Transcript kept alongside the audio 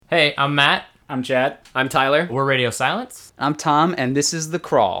Hey, I'm Matt. I'm Chad. I'm Tyler. We're Radio Silence. I'm Tom, and this is The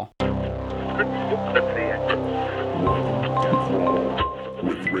Crawl.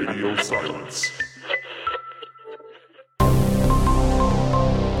 With Radio Silence.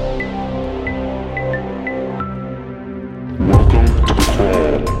 Welcome to The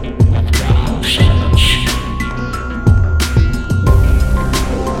Crawl.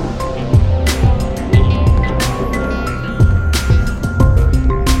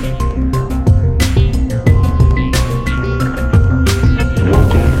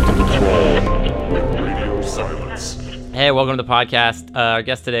 Hey, welcome to the podcast. Our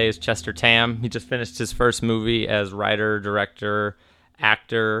guest today is Chester Tam. He just finished his first movie as writer, director,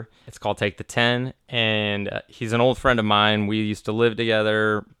 actor. It's called Take the 10, and he's an old friend of mine. We used to live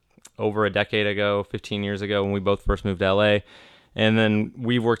together over a decade ago, 15 years ago, when we both first moved to LA. And then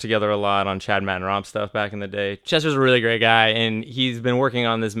we've worked together a lot on Chad, Matt, and Rob stuff back in the day. Chester's a really great guy, and he's been working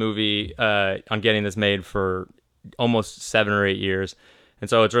on this movie, on getting this made for almost 7 or 8 years. And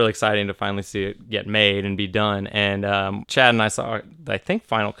so it's really exciting to finally see it get made and be done. And Chad and I saw, I think,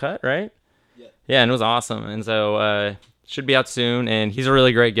 Final Cut, right? Yeah, and it was awesome. And so should be out soon. And he's a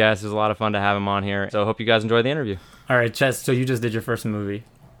really great guest. It was a lot of fun to have him on here. So I hope you guys enjoy the interview. All right, Chess, so you just did your first movie.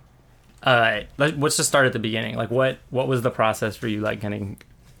 Let's just start at the beginning. Like, what was the process for you, like, getting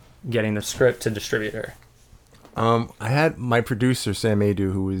the script to distributor? I had my producer, Sam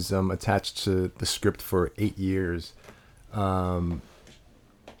Adu, who was attached to the script for 8 years.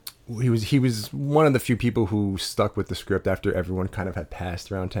 He was one of the few people who stuck with the script after everyone kind of had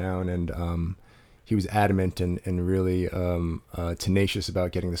passed around town, and he was adamant and really tenacious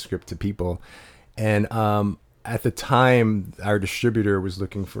about getting the script to people. And at the time, our distributor was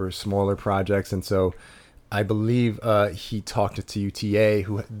looking for smaller projects, and so I believe he talked to UTA,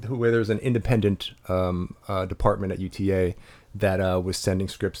 where there's an independent department at UTA that was sending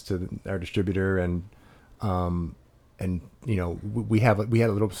scripts to our distributor, and you know, we had a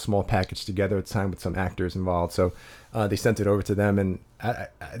little small package together at the time with some actors involved. So they sent it over to them, and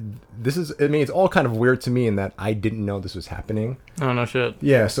it's all kind of weird to me in that I didn't know this was happening. Oh, no shit.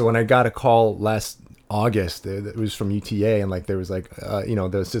 Yeah. So when I got a call last August, it was from UTA, and like there was like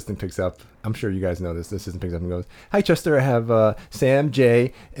the assistant picks up. I'm sure you guys know this. The assistant picks up and goes, "Hi, Chester. I have Sam,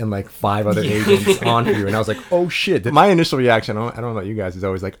 Jay, and like 5 other agents on for you." And I was like, "Oh shit!" My initial reaction, I don't know about you guys, is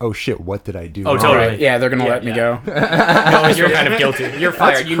always like, "Oh shit, what did I do?" Oh, totally. Right. Yeah, they're gonna let me go. No, you're kind of guilty. You're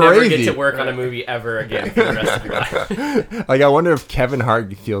fired. That's You never crazy. get to work on a movie ever again for the rest of your life. Like, I wonder if Kevin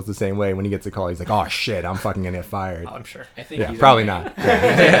Hart feels the same way when he gets a call. He's like, "Oh shit, I'm fucking gonna get fired." Oh, I'm sure. I think Yeah, probably not.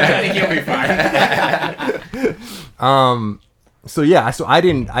 I think he'll be fine. So I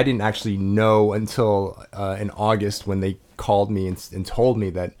didn't actually know until in August when they called me and told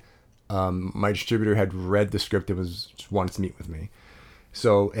me that my distributor had read the script and just wanted to meet with me.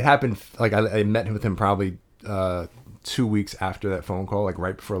 So it happened, like I met with him probably 2 weeks after that phone call, like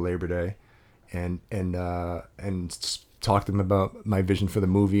right before Labor Day, and talked to him about my vision for the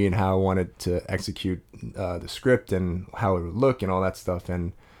movie and how I wanted to execute the script and how it would look and all that stuff.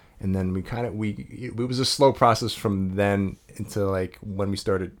 And then it was a slow process from then into like when we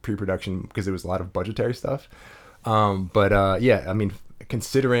started pre-production, because it was a lot of budgetary stuff. Yeah, I mean,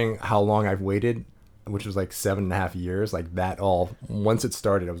 considering how long I've waited, which was like 7.5 years, like that all, once it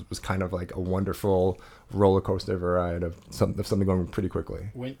started, it was kind of like a wonderful roller coaster ride of something going pretty quickly.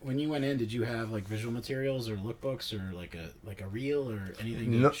 When you went in, did you have like visual materials or lookbooks or like a reel or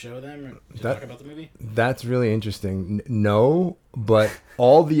anything to show them or to talk about the movie? That's really interesting. No, but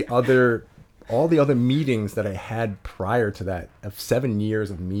all the other meetings that I had prior to that, of 7 years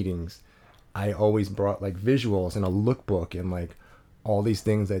of meetings, I always brought like visuals and a lookbook and like all these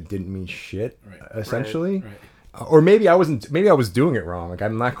things that didn't mean shit, essentially. Right. Or maybe I was doing it wrong. Like,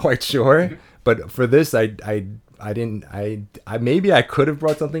 I'm not quite sure. But for this, I didn't. Maybe I could have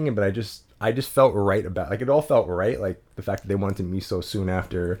brought something in, but I just felt right about, like, it all felt right. Like the fact that they wanted to meet me so soon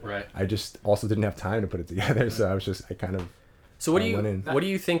after. Right. I just also didn't have time to put it together. So I kind of. So what do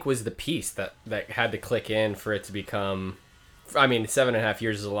you think was the piece that had to click in for it to become? I mean, 7.5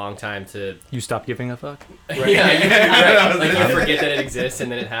 years is a long time to. You stop giving a fuck. Right. Yeah, right. Like, you forget that it exists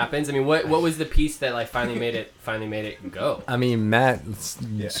and then it happens. I mean, what was the piece that like finally made it go? I mean, Matt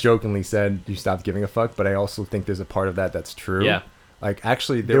jokingly said you stopped giving a fuck, but I also think there's a part of that that's true. Yeah. Like,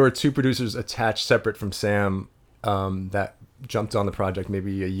 actually, there were 2 producers attached separate from Sam that jumped on the project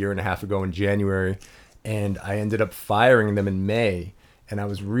maybe a year and a half ago in January, and I ended up firing them in May. And I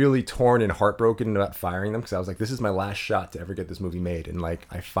was really torn and heartbroken about firing them, because I was like, this is my last shot to ever get this movie made. And like,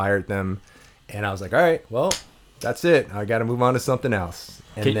 I fired them, and I was like, all right, well, that's it. I got to move on to something else.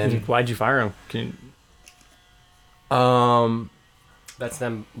 And Why'd you fire him? That's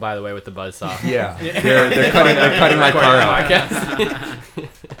them, by the way, with the buzzsaw. Yeah, they're cutting my car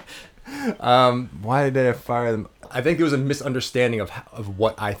out. Why did I fire them? I think there was a misunderstanding of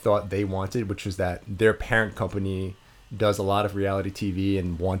what I thought they wanted, which was that their parent company does a lot of reality TV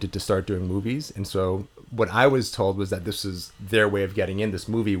and wanted to start doing movies. And so what I was told was that this is their way of getting in. This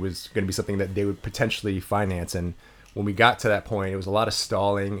movie was going to be something that they would potentially finance. And when we got to that point, it was a lot of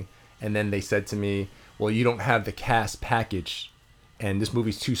stalling. And then they said to me, well, you don't have the cast package and this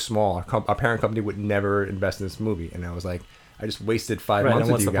movie's too small. Our parent company would never invest in this movie. And I was like, I just wasted 5 months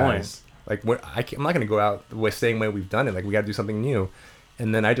with you guys. Like, I'm not going to go out the same way we've done it. Like, we got to do something new.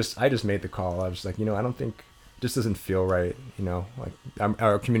 And then I just made the call. I was like, I don't think this doesn't feel right. Like,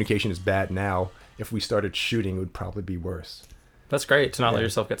 our communication is bad now. If we started shooting, it would probably be worse. That's great to not let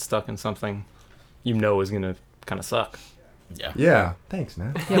yourself get stuck in something is going to kind of suck. Yeah. Thanks,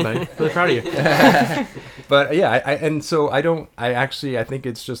 man. Yeah, buddy. Really proud of you. But yeah, I think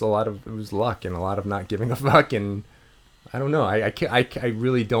it's just it was luck and a lot of not giving a fuck, and I don't know. I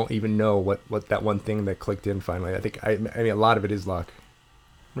really don't even know what that one thing that clicked in finally. I mean a lot of it is luck.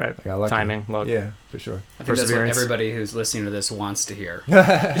 Right. I got lucky. Timing, luck. Yeah, for sure. I think that's what everybody who's listening to this wants to hear.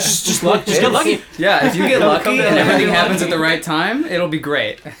 just luck. Just get lucky. Yeah, if you get lucky and everything happens at the right time, it'll be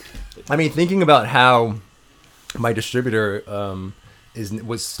great. I mean, thinking about how my distributor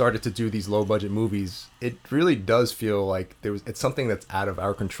was started to do these low budget movies, it really does feel like it's something that's out of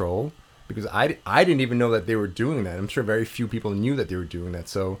our control, because I didn't even know that they were doing that. I'm sure very few people knew that they were doing that.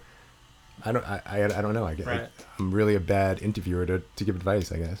 So I don't know. I'm really a bad interviewer to give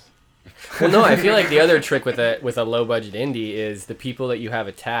advice, I guess. Well, no, I feel like the other trick with a low budget indie is the people that you have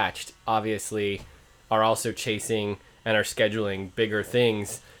attached obviously are also chasing and are scheduling bigger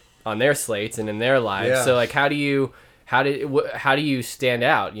things on their slates and in their lives. Yeah. So like, how do you stand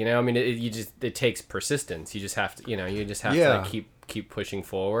out? I mean, it takes persistence. You just have to, to like keep pushing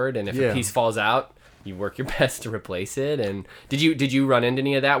forward. And if a piece falls out, you work your best to replace it. And did you run into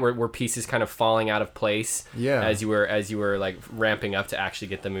any of that? Were pieces kind of falling out of place? Yeah. As you were like ramping up to actually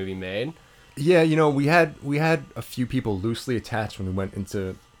get the movie made. Yeah, we had a few people loosely attached when we went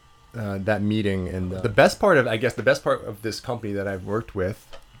into that meeting, and the best part of this company that I've worked with,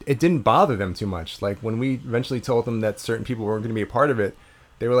 it didn't bother them too much. Like, when we eventually told them that certain people weren't going to be a part of it,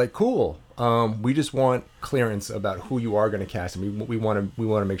 they were like, cool. We just want clearance about who you are going to cast, and we want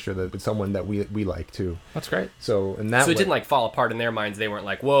to make sure that it's someone that we like too. That's great. So it didn't like fall apart in their minds. They weren't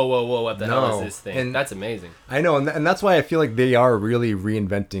like, whoa, what the hell is this thing? And that's amazing. I know, and that's why I feel like they are really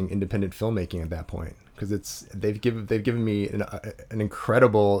reinventing independent filmmaking at that point, because they've given me an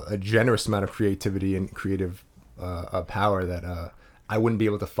incredible, a generous amount of creativity and creative power that I wouldn't be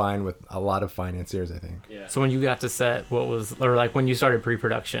able to find with a lot of financiers, I think. Yeah. So when you got to set, when you started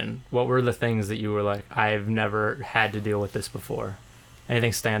pre-production, what were the things that you were like, I've never had to deal with this before?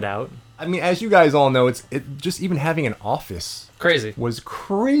 Anything stand out? I mean, as you guys all know, it just even having an office Crazy. was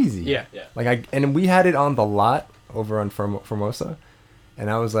crazy. Yeah. Like and we had it on the lot over on Formosa, and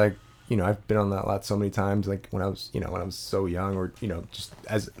I was like, I've been on that lot so many times, like when I was so young, or just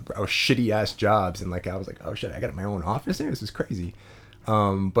as shitty ass jobs, and like I was like, oh shit, I got my own office here. This is crazy.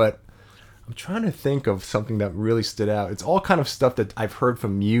 But I'm trying to think of something that really stood out. It's all kind of stuff that I've heard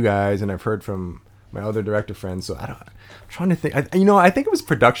from you guys and I've heard from my other director friends. So I'm trying to think. I think it was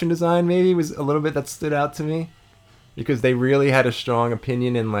production design. Maybe was a little bit that stood out to me, because they really had a strong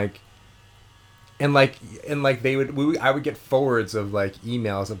opinion, and I would get forwards of like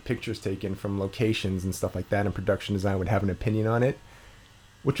emails of pictures taken from locations and stuff like that, and production design would have an opinion on it,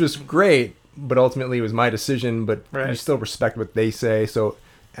 which was great. But ultimately it was my decision, but you still respect what they say. So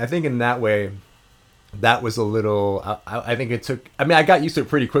I think in that way, that was a little, I think it took, I got used to it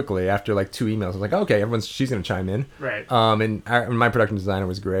pretty quickly after like 2 emails. I was like, okay, she's going to chime in. Right. And my production designer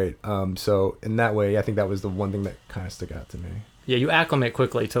was great. So in that way, I think that was the one thing that kind of stuck out to me. Yeah, you acclimate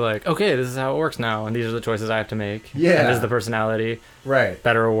quickly to like, okay, this is how it works now, and these are the choices I have to make. Yeah. And this is the personality. Right.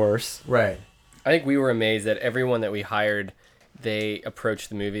 Better or worse. Right. I think we were amazed that everyone that we hired, they approached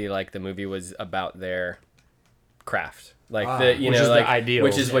the movie like the movie was about their craft. Like which is the ideal.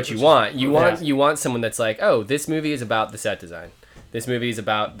 Which is what you want. You want someone that's like, oh, this movie is about the set design. This movie is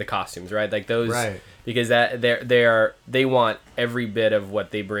about the costumes, right? Like those, because they want every bit of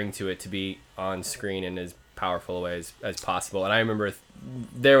what they bring to it to be on screen in as powerful a way as possible. And I remember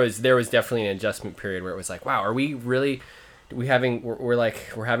there was definitely an adjustment period where it was like, wow, are we really? We're having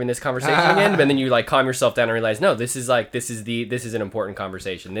this conversation again, but then you like calm yourself down and realize, no, this is an important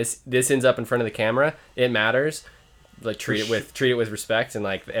conversation. This ends up in front of the camera. It matters. Like treat it with respect, and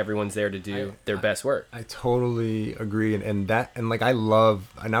like everyone's there to do their best work. I totally agree, and I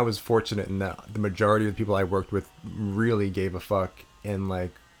was fortunate in that the majority of the people I worked with really gave a fuck and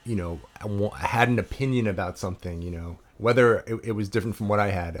like, I had an opinion about something, whether it was different from what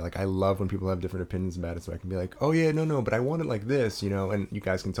I had. Like, I love when people have different opinions about it, so I can be like, oh yeah, no, but I want it like this, and you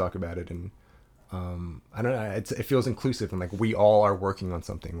guys can talk about it. And I don't know, it feels inclusive, and like we all are working on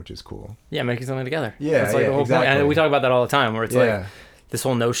something, which is cool. Yeah, making something together. Yeah, it's like the whole exactly. point. And we talk about that all the time, where it's like this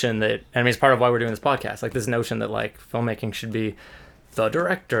whole notion that, I mean, it's part of why we're doing this podcast, like this notion that like filmmaking should be the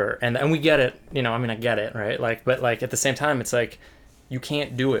director, and we get it, I get it, right? Like, but like at the same time, it's like you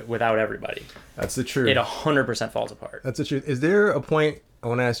can't do it without everybody. That's the truth. It 100% falls apart. That's the truth. Is there a point, I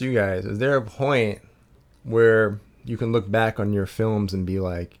want to ask you guys, is there a point where you can look back on your films and be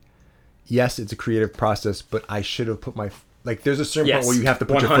like, yes, it's a creative process, but I should have put like, there's a certain point where you have to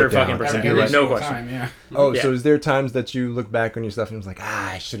put your foot down. 100%. No question. Yeah. Oh, so is there times that you look back on your stuff and it's like,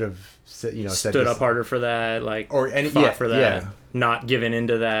 I should have, stood up harder for that, like, fought for that, not giving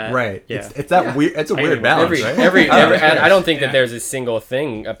into that. Right. Yeah. It's that weird. It's a weird balance. Every I don't think that there's a single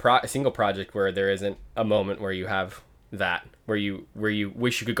thing, a single project where there isn't a moment where you have that, where you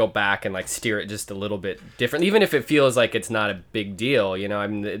wish you could go back and like steer it just a little bit different, even if it feels like it's not a big deal. I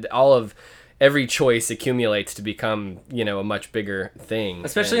mean, every choice accumulates to become, a much bigger thing.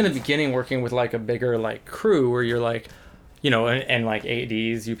 Especially in the beginning, working with like a bigger like crew where you're like, and like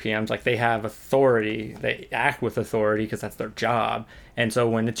ADs, UPMs, like they have authority, they act with authority because that's their job. And so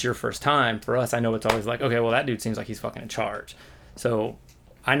when it's your first time, for us, I know it's always like, okay, well, that dude seems like he's fucking in charge. So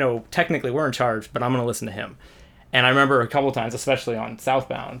I know technically we're in charge, but I'm going to listen to him. And I remember a couple times, especially on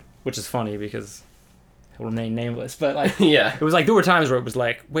Southbound, which is funny because he'll remain nameless, but like, yeah, it was like, there were times where it was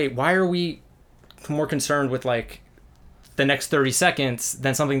like, wait, why are we more concerned with like the next 30 seconds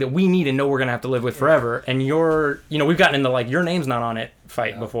than something that we need and know we're going to have to live with forever? And we've gotten into like, your name's not on it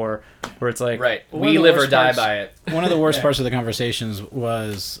fight before, where it's like, right, we live or die by it. One of the worst parts of the conversations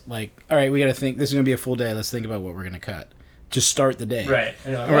was like, all right, we got to think, this is going to be a full day. Let's think about what we're going to cut. Just start the day. Right.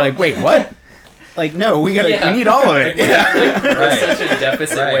 And we're like, wait, what? Like, no, we need all of it. Right. Such a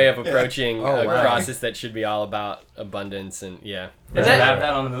deficit way of approaching a process that should be all about abundance and Did that have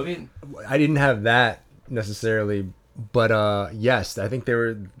that on the movie? I didn't have that necessarily, but yes, I think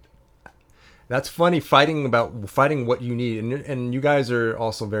that's funny, fighting what you need, and you guys are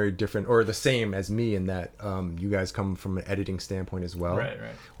also very different, or the same as me, in that you guys come from an editing standpoint as well, right,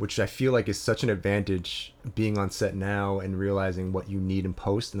 which I feel like is such an advantage, being on set now and realizing what you need in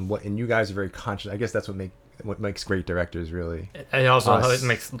post, and you guys are very conscious. I guess that's what makes great directors, really. And also how it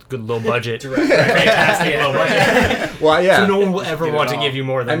makes good low budget. Fantastic low budget. Well, yeah. So no one will ever want to give you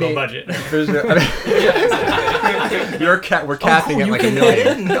more than low budget. We're capping at like $1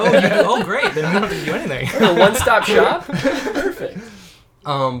 million. Oh, great. Then we don't have to do anything. A one-stop shop? Perfect.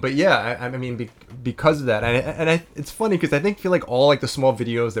 But yeah, I mean, because of that, and it's funny because I feel like all like the small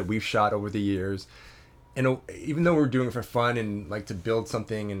videos that we've shot over the years, and even though we're doing it for fun and like to build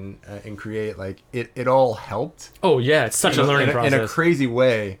something and create, like it all helped. Oh yeah, it's such a learning process in a crazy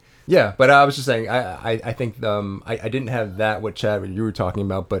way. Yeah, but I was just saying, I think I didn't have that, what Chad, what you were talking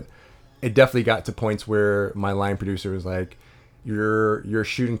about, but it definitely got to points where my line producer was like, you're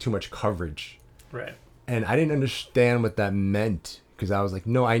shooting too much coverage. Right. And I didn't understand what that meant, because I was like,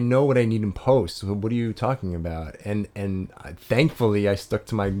 no, I know what I need in post. So what are you talking about? And thankfully I stuck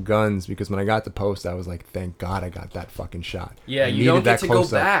to my guns, because when I got to post, I was like, thank God I got that fucking shot. Yeah, you don't get to go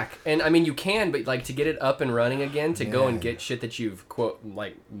back. And I mean, you can, but like to get it up and running again, to go and get shit that you've quote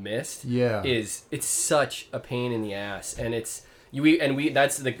like missed, it's such a pain in the ass. And it's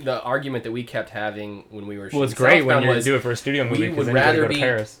that's the argument that we kept having when we were shooting. Well, it's great when you do it for a studio movie, because then you go to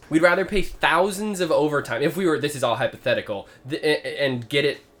Paris. We'd rather pay thousands of overtime, if we were, this is all hypothetical, and get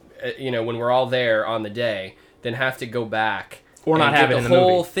it, when we're all there on the day, than have to go back or not have it in the movie. The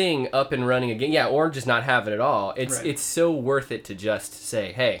whole thing up and running again. Yeah, or just not have it at all. It's so worth it to just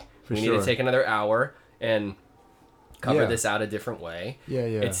say, hey, we need to take another hour and cover this out a different way.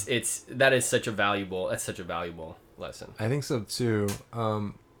 Yeah. That is such a valuable lesson. I think so too.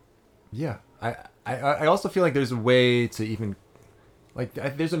 I also feel like there's a way to even, like,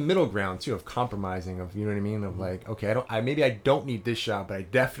 there's a middle ground too of compromising, of, you know what I mean, of like, okay, maybe I don't need this shot, but I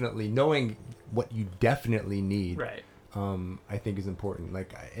definitely, knowing what you definitely need, right, I think is important.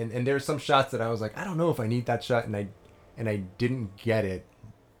 Like, and there's some shots that I was like, I don't know if I need that shot, and I didn't get it,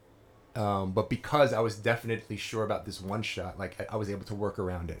 but because I was definitely sure about this one shot, like I was able to work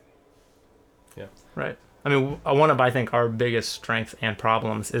around it. Yeah, right. I mean, one of, I think, our biggest strengths and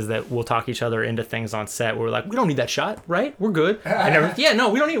problems is that we'll talk each other into things on set where we're like, we don't need that shot, right? We're good. And we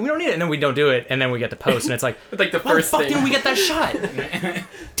don't need it. And then we don't do it. And then we get to post, and it's like, like the first thing. Why the fuck didn't we get that shot?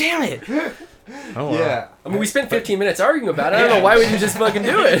 Damn it. Oh, wow. Yeah. I mean, we spent 15 minutes arguing about it. I don't know why we didn't just fucking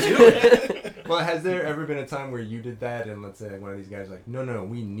do it. Well, has there ever been a time where you did that and let's say one of these guys like, no,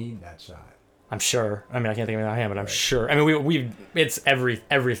 we need that shot? I'm sure. I mean, I can't think of it offhand, but I'm sure. I mean, we it's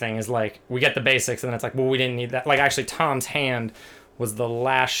everything is like, we get the basics and then it's like, well, we didn't need that. Like, actually, Tom's hand was the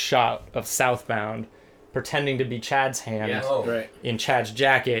last shot of Southbound, pretending to be Chad's hand in Chad's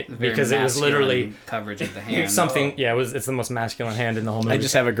jacket because it was literally coverage of the hand. Something. Yeah, it's the most masculine hand in the whole movie. I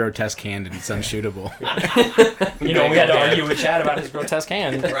just have a grotesque hand and it's unshootable. We had to argue with Chad about his grotesque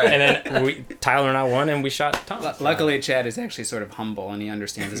hand, and then Tyler and I won, and we shot Tom. Luckily, Chad is actually sort of humble and he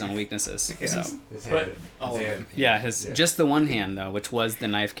understands his own weaknesses. So. Just the one hand though, which was the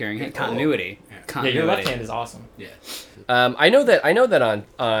knife carrying hand. Continuity. Yeah, your left hand is awesome. Yeah. I know that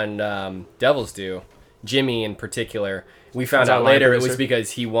on Devil's Due, Jimmy in particular, we found out later it was because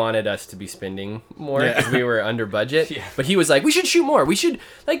he wanted us to be spending more because we were under budget. Yeah. But he was like, we should shoot more. We should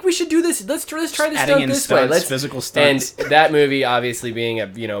do this. Let's try this stunt this way. Let's physical stunts. And that movie, obviously being a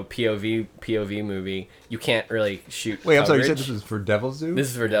POV movie, you can't really shoot. Wait, coverage. I'm sorry. You said this was for Devil's Due?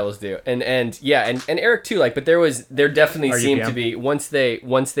 This is for Devil's Due, and Eric too. Like, but there definitely seemed to be once they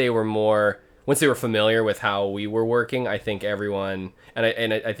were familiar with how we were working, I think everyone,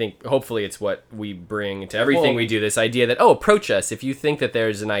 and I think hopefully it's what we bring to everything we do, this idea that, approach us. If you think that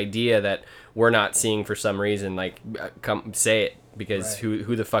there's an idea that we're not seeing for some reason, like, come say it, because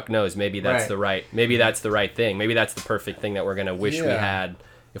who the fuck knows? Maybe that's the right thing. Maybe that's the perfect thing that we're going to wish we had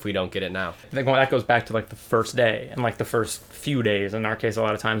if we don't get it now. I think that goes back to like the first day and like the first few days, in our case, a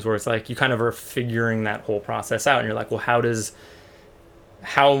lot of times where it's like you kind of are figuring that whole process out and you're like, well,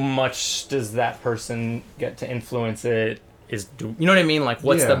 how much does that person get to influence it? You know what I mean? Like,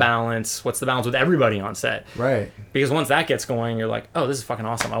 what's the balance? What's the balance with everybody on set? Right. Because once that gets going, you're like, oh, this is fucking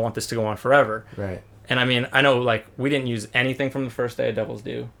awesome. I want this to go on forever. Right. And I mean, I know, like, we didn't use anything from the first day of Devil's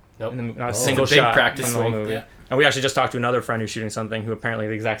Due. Nope. Not a single it's a big shot practice in the whole swing. movie. Yeah. And we actually just talked to another friend who's shooting something who apparently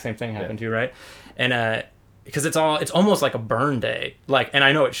the exact same thing happened to, right? And because it's almost like a burn day, like, and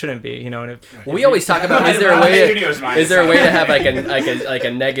I know it shouldn't be, you know. And we always talk about is there a way to have like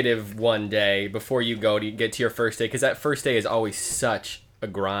a negative one day before you go to get to your first day, because that first day is always such a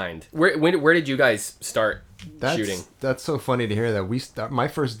grind. Where did you guys start shooting? That's so funny to hear that. My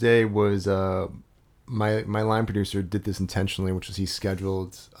first day was my line producer did this intentionally, which was he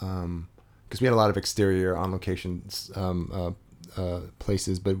scheduled because we had a lot of exterior on location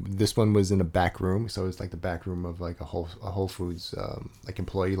places, but this one was in a back room, so it was like the back room of like a Whole Foods like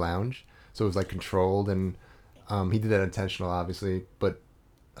employee lounge, so it was like controlled, and he did that intentional, obviously, but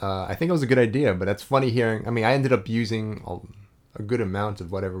I think it was a good idea. But that's funny hearing. I mean, I ended up using a good amount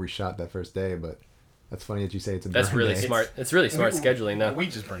of whatever we shot that first day, but that's funny that you say it's a burn That's really day. smart. It's really smart scheduling, though. We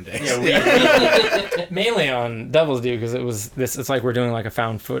just burned days. Yeah, we mainly on Devil's Due, because it was this. It's like we're doing like a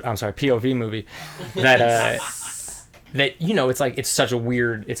POV movie that that, you know, it's like it's such a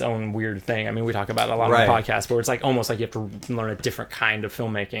its own weird thing. I mean, we talk about it a lot on the podcast, where it's like almost like you have to learn a different kind of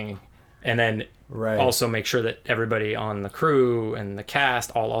filmmaking, and then also make sure that everybody on the crew and the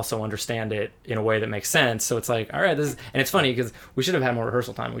cast all also understand it in a way that makes sense. So it's like, all right, and it's funny because we should have had more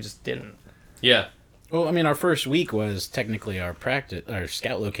rehearsal time. We just didn't. Yeah. Well, I mean, our first week was technically our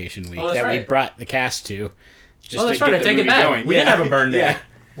scout location week we brought the cast to. That's right. I take it back. Going. We didn't have a burn day.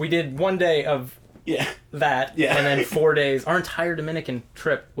 We did one day of that, and then 4 days. Our entire Dominican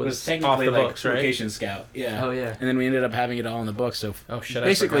trip was technically off the like books, right? location scout. Yeah. Oh yeah. And then we ended up having it all in the book. So shit!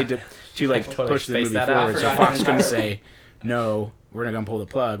 Basically, to like push the movie forward, so Fox couldn't say, "No, we're not gonna pull the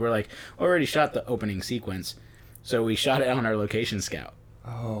plug." We're like, already shot the opening sequence, so we shot it on our location scout.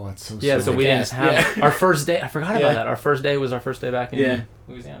 Oh, that's so Yeah, sick. so we didn't have our first day. I forgot about that. Our first day was our first day back in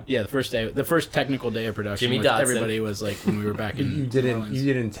Louisiana. Yeah, the first technical day of production. Jimmy Dodson. Everybody was like when we were back in. You did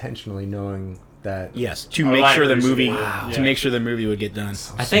it intentionally, knowing that. Yes, to make sure the movie make sure the movie would get done.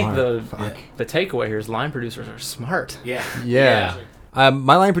 So I think smart. the takeaway here is line producers are smart. Yeah.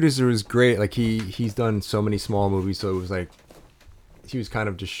 My line producer was great. Like he's done so many small movies, so it was like he was kind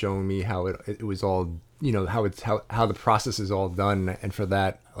of just showing me how it was all, you know, how the process is all done, and for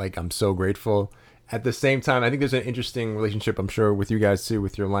that, like, I'm so grateful. At the same time, I think there's an interesting relationship, I'm sure, with you guys too,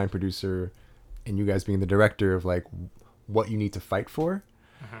 with your line producer and you guys being the director, of like what you need to fight for.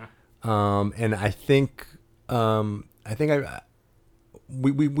 And I think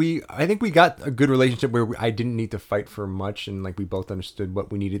we got a good relationship where I didn't need to fight for much, and like we both understood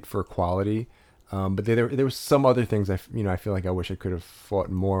what we needed for quality. But there was some other things I feel like I wish I could have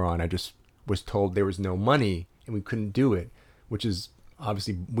fought more on. I just was told there was no money and we couldn't do it, which is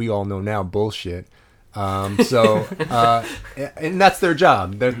obviously, we all know now, bullshit. And that's their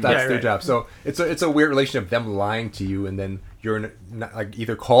job. That's their job. So it's a weird relationship, them lying to you, and then you're not, like,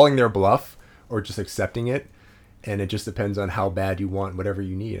 either calling their bluff or just accepting it. And it just depends on how bad you want whatever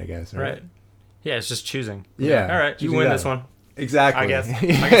you need, I guess. Right. Yeah, it's just choosing. Yeah. All right, you choosing win that. this one. Exactly. I guess I'll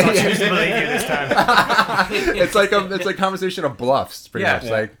choose to believe you this time. It's like a conversation of bluffs, pretty much.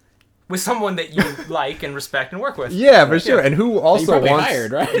 Like with someone that you like and respect and work with. yeah, for sure. And who also You wants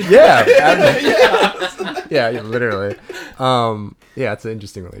hired, right? Yeah. Yeah, literally. Yeah, it's an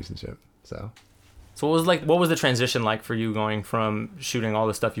interesting relationship. So what was the transition like for you going from shooting all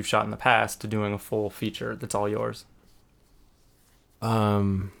the stuff you've shot in the past to doing a full feature that's all yours?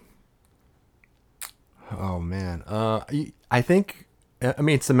 Oh man, I think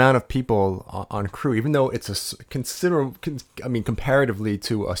it's the amount of people on crew. Even though it's a considerable, comparatively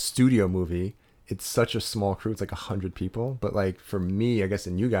to a studio movie, it's such a small crew. It's like 100 people. But like for me, I guess,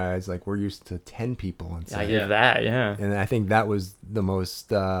 and you guys, like we're used to 10 people on set. I hear that, yeah. And I think that was the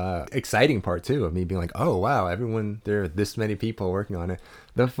most exciting part too, of me being like, oh wow, there are this many people working on it.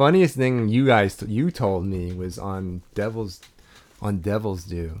 The funniest thing you told me was on Devil's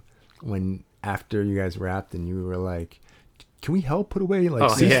Due, when after you guys wrapped and you were like, can we help put away like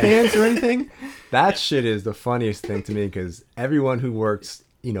C-stands or anything? That shit is the funniest thing to me, because everyone who works,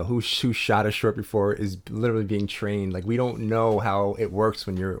 who shot a short before is literally being trained. Like we don't know how it works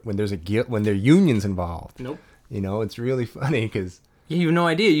when there are unions involved. Nope. It's really funny because you have no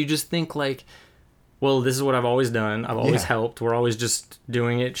idea. You just think like, well, this is what I've always done. I've always helped. We're always just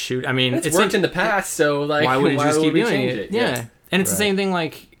doing it. Shoot. I mean, it's worked in the past, so like, why would you just keep doing it? Yeah. And it's the same thing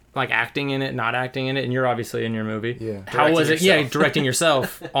like acting in it, not acting in it, and you're obviously in your movie. Yeah. How was it? Yeah, directing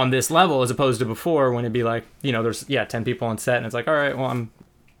yourself on this level as opposed to before when it'd be like, there's 10 people on set and it's like, all right, well,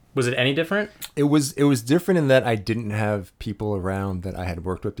 was it any different? It was different in that I didn't have people around that I had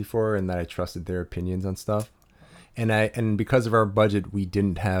worked with before and that I trusted their opinions on stuff. And because of our budget, we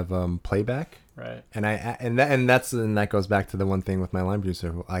didn't have playback. Right. And that goes back to the one thing with my line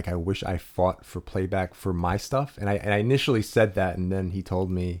producer. Like, I wish I fought for playback for my stuff. And I initially said that, and then he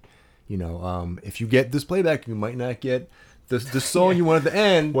told me, if you get this playback, you might not get the song you want at the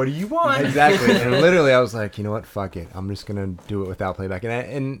end. What do you want? Exactly. And literally, I was like, you know what? Fuck it. I'm just gonna do it without playback.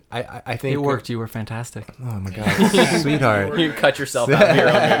 And I think it worked. You were fantastic. Oh my god, sweetheart. You cut yourself out of your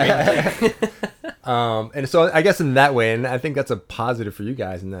own movie. And so I guess in that way, and I think that's a positive for you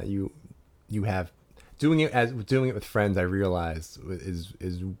guys, in that you have doing it with friends. I realized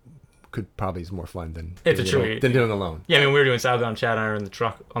could probably is more fun than doing alone. Yeah, I mean, we were doing Southbound Chad and I were in the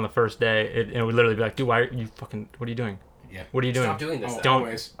truck on the first day, and we'd literally be like, dude, what are you doing? Yeah. What are you doing? Stop doing this. Don't.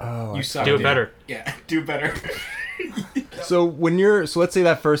 Always. Oh, you suck. Do it better. Yeah, do better. So let's say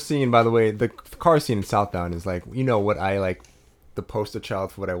that first scene, by the way, the car scene in Southbound is like, what I like, the poster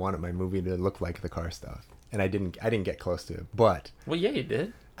child for what I wanted my movie to look like, the car stuff. And I didn't get close to it, but well, yeah, you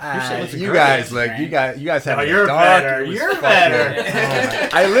did. you guys have you're dark. better. You're better.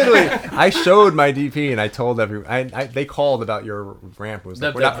 I showed my DP and I told everyone. They called about your ramp. It was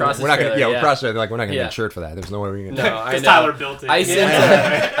like, we're not gonna. We're process. They're like, we're not gonna get insured for that. There's no way we can. No, I know. Tyler built it. I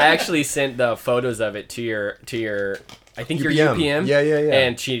actually sent the photos of it to your. I think your UPM. Yeah.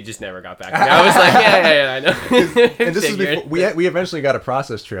 And she just never got back to me. I was like, yeah, I know. And this is before we eventually got a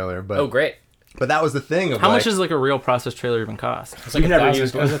process trailer, but great. But that was the thing. How much does like a real process trailer even cost? It's like $1,000. It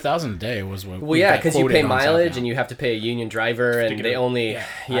was $1,000 a day. Was what. Well, yeah, because you pay mileage and you have to pay a union driver, and they only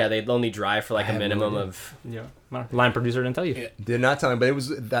they only drive for like a minimum of. Yeah, line producer didn't tell you. Did not tell me, but it was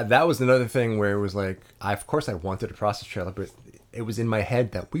that was another thing where it was like, of course I wanted a process trailer, but it was in my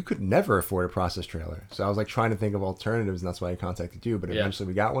head that we could never afford a process trailer. So I was like trying to think of alternatives, and that's why I contacted you. But eventually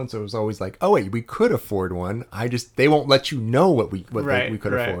we got one, so it was always like, oh wait, we could afford one. They won't let you know what we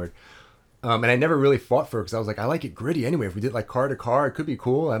could afford. And I never really fought for it because I was like, I like it gritty anyway. If we did like car to car, it could be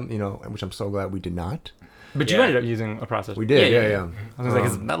cool. Which I'm so glad we did not. But you ended up using a process. We did, yeah. I was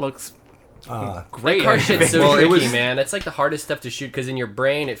like, that looks great. That car shit's so tricky, man. It's like the hardest stuff to shoot because in your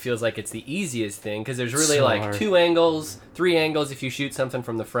brain it feels like it's the easiest thing because there's really like 2 angles, 3 angles if you shoot something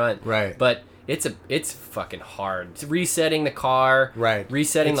from the front. Right. But it's fucking hard. It's resetting the car. Right.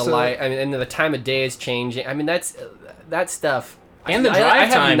 Resetting the light. I mean, and the time of day is changing. I mean, that stuff. And the drive time. I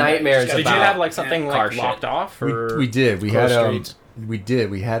have nightmares. Did you have like something like locked off? Or we did. We had streets? We did.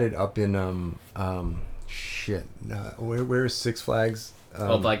 We had it up in where is Six Flags?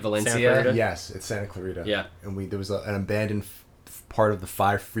 Like Valencia. Yes, it's Santa Clarita. Yeah. And there was an abandoned part of the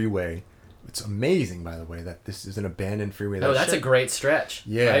 5 freeway. It's amazing, by the way, that this is an abandoned freeway. That's a great stretch.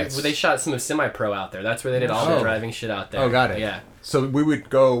 Yeah. Right? They shot some of Semi-Pro out there. That's where they did all the driving shit out there. Oh, got it. Yeah. So we'd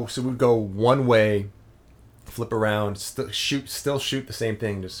go one way, flip around, still shoot the same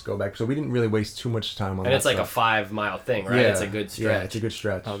thing, just go back. So we didn't really waste too much time on that. And it's like stuff. a 5-mile thing, right? Yeah. It's a good stretch. Yeah, it's a good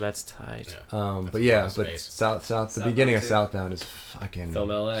stretch. Oh, that's tight. The beginning of Southbound is fucking Film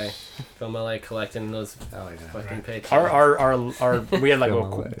LA collecting those fucking paychecks. Our we had like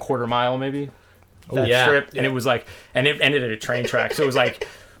a quarter mile maybe that Yeah. strip, and it was like, and it ended at a train track, so it was like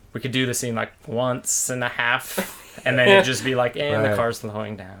we could do the scene like once and a half. And then it'd just be like, and the car's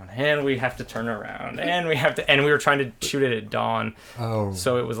slowing down, and we have to turn around, and we were trying to shoot it at dawn. Oh.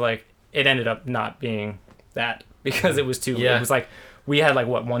 So it was like, it ended up not being that because it was too, Yeah. it was like, we had like,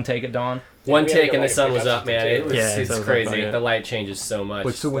 what, one take at dawn? One take and the sun was up, man. It's so it was crazy. like, The light changes so much.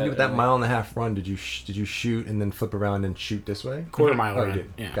 But so when you did that mile and a half run, did you shoot and then flip around and shoot this way? Quarter mile Oh, you run.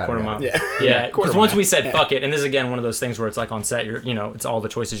 did. Yeah. Got it, Quarter got mile. it. Yeah, because Quarter once mile. we said fuck it, and this is again one of those things where it's like on set, it's all the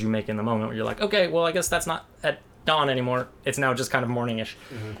choices you make in the moment where you're like, okay, well, I guess that's not at dawn anymore. It's now just kind of morningish.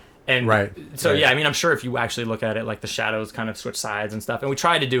 And Right. so Right. yeah, I mean, I'm sure if you actually look at it, like the shadows kind of switch sides and stuff, and we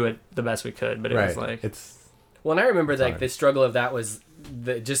tried to do it the best we could, but it was like Well, and I remember like hard. the struggle of that was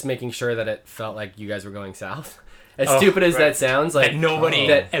just making sure that it felt like you guys were going south. As stupid as that sounds, like that nobody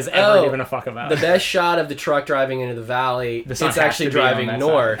that- has ever given a fuck about. the best shot of the truck driving into the valley, The sun it's has actually to be on driving that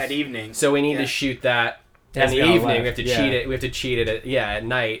north. At evening. So we need to shoot that in has the to be on the evening. We left. have to cheat it. We have to cheat it at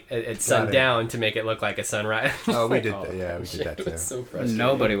night at sundown to make it look like a sunrise. Oh, we did that. Yeah, we did that too. It's so frustrating.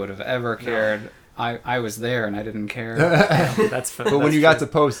 Nobody would have ever cared. I was there and I didn't care. That's But when you got to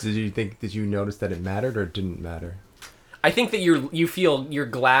post, did you notice that it mattered or it didn't matter? I think that you're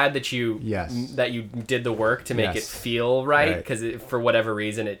glad that you did the work to make it Yes. feel right Right. because for whatever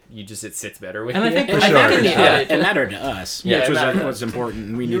reason it sits better with And you. I think For I sure. think in the Yeah, end, it mattered to us, Yeah, which it was mattered. what's important,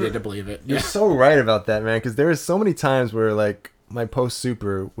 and we needed to believe it. You're so right about that, man. Because there is so many times where like my post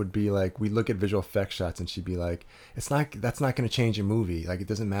super would be like, we look at visual effects shots, and she'd be like, that's not going to change a movie. Like it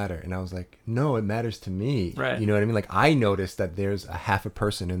doesn't matter. And I was like, no, it matters to me. Right. You know what I mean? Like I noticed that there's a half a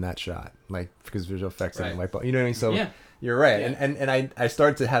person in that shot, like because visual effects Right. and white. You know what I mean? So Yeah. you're right. And I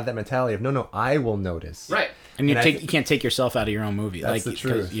started to have that mentality of no, I will notice. right. And you And you can't take yourself out of your own movie. That's the 'cause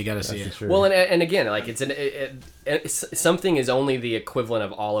truth. You got to That's see the it. truth. Well, and again, like something is only the equivalent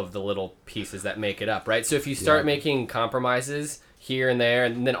of all of the little pieces that make it up, right? So if you start making compromises here and there,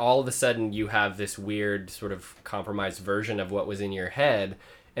 and then all of a sudden you have this weird sort of compromised version of what was in your head,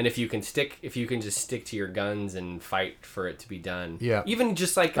 and if you can just stick to your guns and fight for it to be done, Yeah. even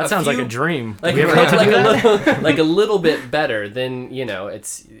just like that sounds like a dream. like, We ever like, had to do that? like a little bit better, then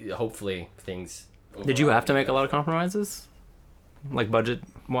it's hopefully things. Did you have to make a lot of compromises, like budget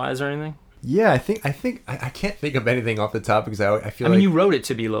wise or anything? Yeah, I think I can't think of anything off the top because I feel I mean, like you wrote it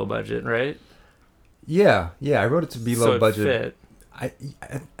to be low budget, right? yeah, I wrote it to be So low it budget. fit. I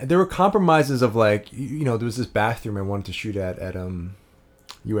there were compromises of like there was this bathroom I wanted to shoot at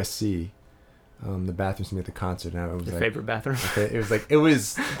USC, the bathroom scene at the concert, and I was Your like, favorite bathroom? it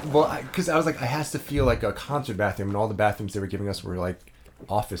was because I was like, it has to feel like a concert bathroom, and all the bathrooms they were giving us were like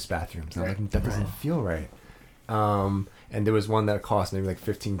office bathrooms. And I was like, that doesn't feel right. And there was one that cost maybe like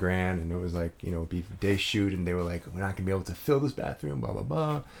 $15,000, and it was like it'd be a day shoot, and they were like, we're not gonna be able to fill this bathroom, blah blah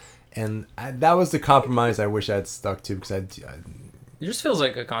blah. And that was the compromise I wish I had stuck to because It just feels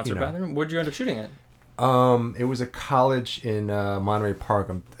like a concert bathroom. Where'd you end up shooting it? it was a college in Monterey Park.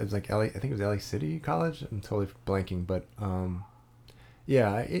 It was like LA. I think it was LA City College. I'm totally blanking, but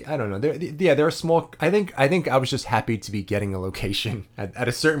yeah, I don't know. There are small. I think I was just happy to be getting a location. At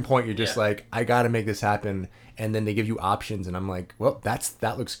a certain point, you're just like, I got to make this happen, and then they give you options, and I'm like, well,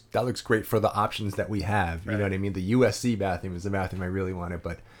 that looks great for the options that we have. You know what I mean? The USC bathroom is the bathroom I really wanted,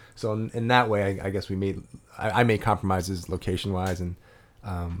 but so in that way, I guess I made compromises location wise, and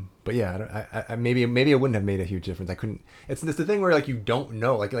but yeah, I maybe it wouldn't have made a huge difference. I couldn't. It's the thing where like you don't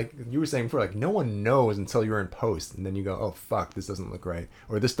know, like you were saying before, like no one knows until you're in post, and then you go, oh fuck, this doesn't look right,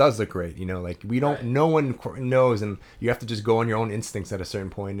 or this does look great. Like we don't. Right. No one knows, and you have to just go on your own instincts at a certain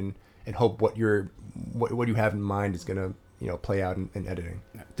point and hope what you have in mind is gonna play out in editing.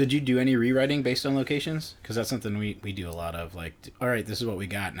 Did you do any rewriting based on locations? Because that's something we do a lot of. Like, all right, this is what we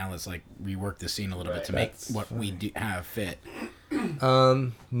got. Now let's like rework the scene a little bit to make what we do have fit.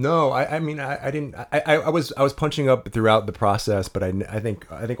 No, I mean I didn't. I was punching up throughout the process, but I think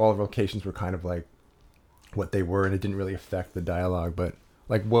all the locations were kind of like what they were, and it didn't really affect the dialogue. But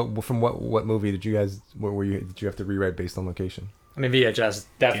like what movie did you guys? Did you have to rewrite based on location? I mean, VHS,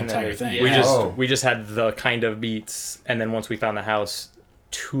 definitely. The entire thing. We just had the kind of beats, and then once we found the house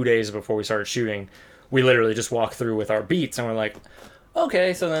 2 days before we started shooting, we literally just walked through with our beats, and we're like,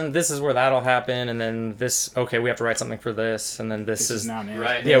 okay, so then this is where that'll happen, and then this, okay, we have to write something for this, and then this is now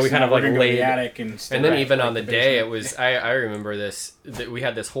right. Yeah, we kind of like laid the attic and then even on the day, it was I remember this. That we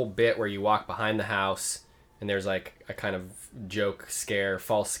had this whole bit where you walk behind the house, and there's like a kind of joke scare,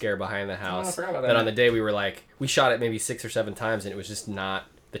 false scare behind the house. I forgot about that. Then on the day we shot it maybe 6 or 7 times, and it was just not.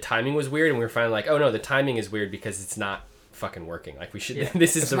 The timing was weird, and we were finally like, oh no, the timing is weird because it's not fucking working. Like we should.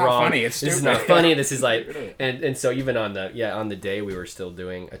 This is It's the not wrong. funny. It's this is stupid. not funny. This is like, and so even on the day we were still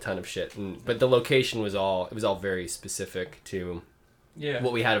doing a ton of shit, but the location was all very specific to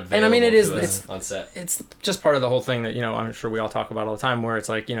what we had available. And I mean, it's on set. It's just part of the whole thing that, I'm sure we all talk about all the time, where it's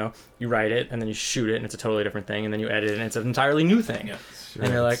like, you write it and then you shoot it and it's a totally different thing, and then you edit it and it's an entirely new thing. Yeah. Sure,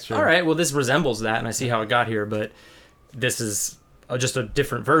 and you're like, all right, well, this resembles that and I see how it got here, but this is just a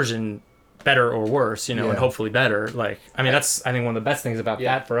different version, better or worse, and hopefully better. Like, I mean, that's, I think one of the best things about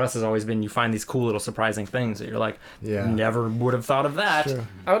that for us has always been you find these cool little surprising things that you're like, never would have thought of that. Sure.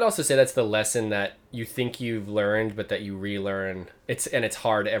 I would also say that's the lesson that you think you've learned, but that you relearn. It's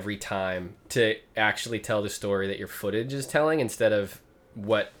hard every time to actually tell the story that your footage is telling instead of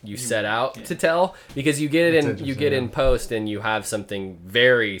what you set out to tell, because you get it in post and you have something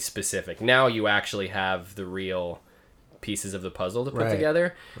very specific. Now you actually have the real pieces of the puzzle to put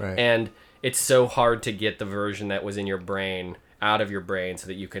together, and it's so hard to get the version that was in your brain out of your brain so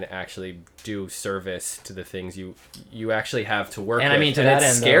that you can actually do service to the things you actually have to work with. I mean, to and that it's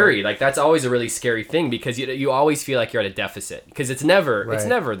end, scary. Like, that's always a really scary thing, because you always feel like you're at a deficit, because it's never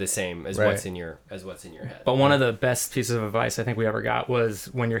the same as what's in your head. But one of the best pieces of advice I think we ever got was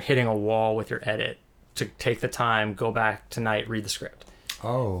when you're hitting a wall with your edit, to take the time, go back tonight, read the script.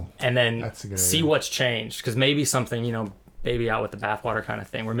 Oh, and then that's a good see idea. what's changed, because maybe something, baby out with the bathwater kind of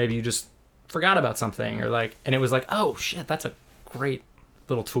thing, where maybe you just forgot about something, or like, and it was like, oh shit, that's a great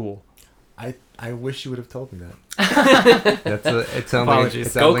little tool. I wish you would have told me that. It sounds Apologies. like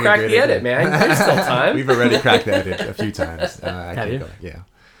it sounds Go like crack a great the edit, idea. man. There's still time. We've already cracked the edit a few times. Have you?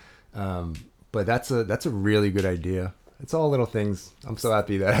 But that's a really good idea. It's all little things. I'm so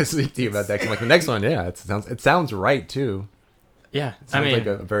happy that I speak to you about that. 'Cause, like, the next one, it sounds right too. Yeah, It sounds like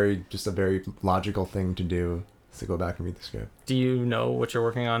a very logical thing to do, is to go back and read the script. do you know what you're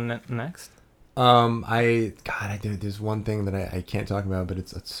working on next? There's one thing that I can't talk about, but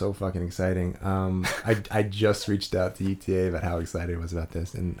it's so fucking exciting. I just reached out to ETA about how excited I was about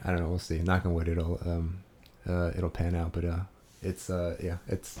this, and I don't know, we'll see. Knock on wood, it'll pan out, but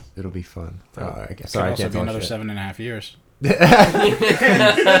it'll be fun. I guess. Sorry, I also can't be talk another shit. 7.5 years.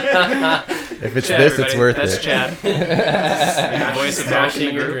 If it's this, it's worth That's it. Chad. Voice of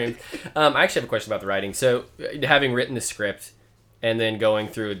smashing your dreams. I actually have a question about the writing. So, having written the script and then going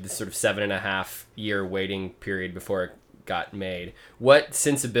through this sort of 7.5 year waiting period before it got made, what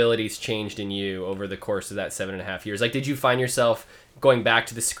sensibilities changed in you over the course of that 7.5 years? Like, did you find yourself going back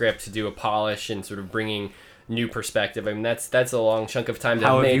to the script to do a polish and sort of bringing new perspective? I mean, that's a long chunk of time to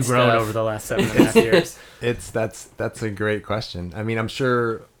How have have made you grown stuff. over the last 7.5 years? That's a great question. I mean, I'm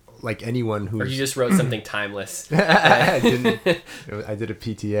sure, like anyone who's... Or you just wrote something timeless. I did a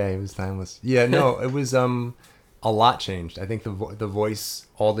PTA. It was timeless. Yeah, no, it was a lot changed. I think the voice,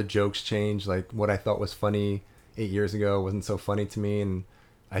 all the jokes changed. Like, what I thought was funny 8 years ago wasn't so funny to me, and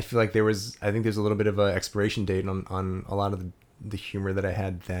I feel like there's a little bit of an expiration date on a lot of the humor that I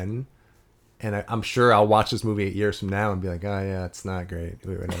had then. And I'm sure I'll watch this movie 8 years from now and be like, oh yeah, it's not great,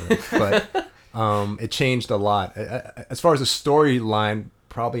 whatever. But it changed a lot. As far as the storyline,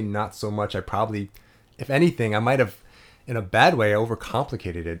 probably not so much. If anything, I might have, in a bad way,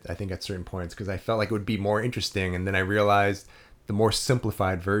 overcomplicated it, I think, at certain points, because I felt like it would be more interesting, and then I realized the more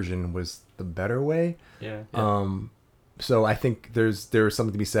simplified version was the better way. Yeah. So I think there's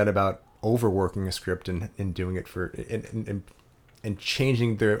something to be said about overworking a script and doing it and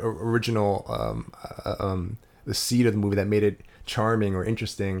changing the original the seed of the movie that made it charming or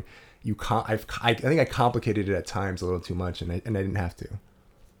interesting. I think I complicated it at times a little too much, and I didn't have to.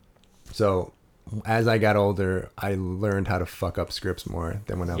 So as I got older, I learned how to fuck up scripts more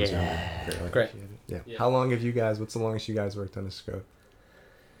than when I was younger. Great. Yeah. How long have you guys? What's the longest you guys worked on a script?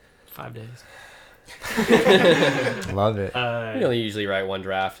 5 days. Love it. We only usually write one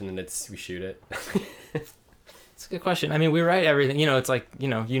draft and then we shoot it. It's a good question. I mean, we write everything. It's like,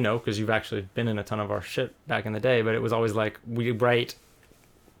 because you've actually been in a ton of our shit back in the day, but it was always like we write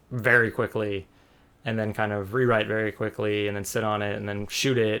very quickly and then kind of rewrite very quickly and then sit on it and then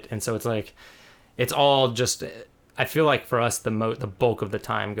shoot it. And so it's like, it's all just, I feel like for us, the bulk of the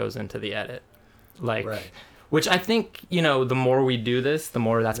time goes into the edit. Like, right. Which I think, the more we do this, the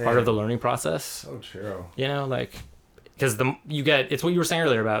more that's part of the learning process. So true. Because it's what you were saying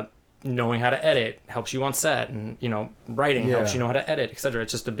earlier about knowing how to edit helps you on set, and writing helps you know how to edit, etc.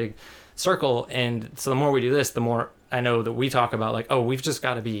 It's just a big circle, and so the more we do this, the more I know that we talk about, like, oh, we've just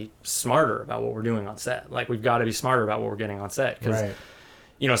got to be smarter about what we're doing on set. Like, we've got to be smarter about what we're getting on set, because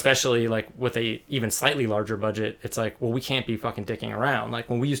especially like with a even slightly larger budget, it's like, well, we can't be fucking dicking around. Like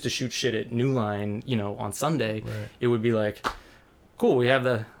when we used to shoot shit at New Line, on Sunday, it would be like, cool, we have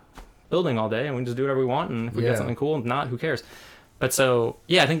the building all day and we can just do whatever we want. And if we Yeah. get something cool, if not, who cares? But so,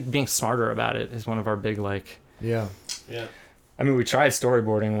 yeah, I think being smarter about it is one of our big, like, Yeah. Yeah. I mean, we tried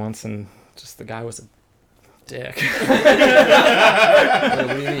storyboarding once and just the guy was a dick. What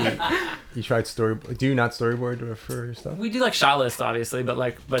do you mean? You tried do you not storyboard for your stuff? We do like shot list, obviously, but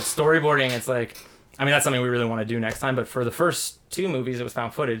storyboarding, it's like, I mean, that's something we really want to do next time. But for the first 2 movies, it was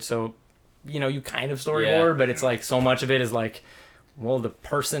found footage. So, you know, you kind of storyboard, but it's like so much of it is like, well, the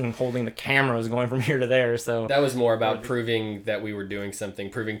person holding the camera is going from here to there. So That was more about proving that we were doing something,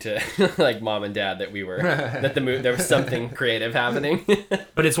 proving to like mom and dad that we were, that there was something creative happening.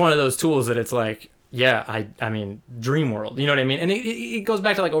 but it's one of those tools that it's like, yeah, I mean, dream world, you know what I mean? And it goes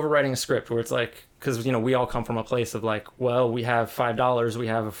back to like overwriting a script where it's like, because, you know, we all come from a place of like, well, we have $5, we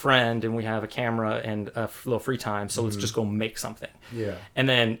have a friend, and we have a camera and a little free time, so let's just go make something. Yeah. And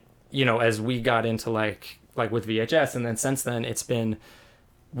then, you know, as we got into like with VHS, and then since then it's been,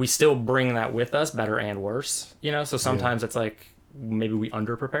 we still bring that with us, better and worse, you know? So sometimes it's like, maybe we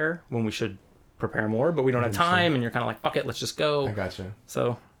under prepare when we should prepare more, but we don't have time, and you're kind of like, fuck it, let's just go. I gotcha.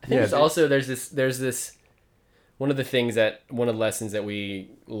 So I think there's this one of the lessons that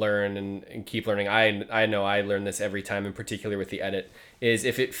we learn and keep learning. I know I learn this every time, in particular with the edit, is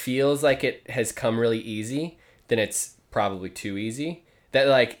if it feels like it has come really easy, then it's probably too easy. That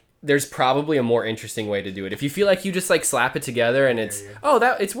like there's probably a more interesting way to do it. If you feel like you just like slap it together and it's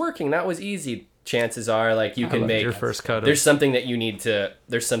it's working, that was easy, chances are like you can make your first cut. There's something that you need to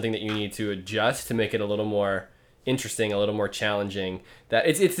adjust to make it a little more interesting, a little more challenging. That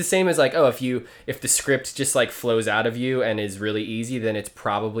it's the same as like, if the script just like flows out of you and is really easy, then it's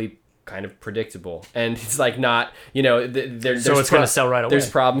probably kind of predictable, and it's like not, you know, there's so it's going to sell right away. There's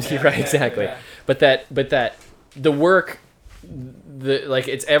problems, right? Exactly. But that the work,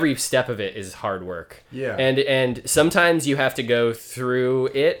 it's every step of it is hard work. Yeah. And sometimes you have to go through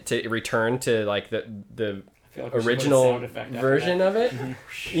it to return to like the original version of it.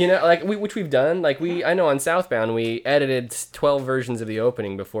 You know, like which we've done. Like I know on Southbound we edited 12 versions of the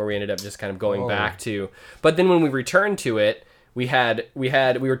opening before we ended up just kind of going back to. But then when we returned to it, we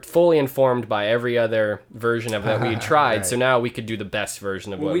were fully informed by every other version of that we had tried. Right. So now we could do the best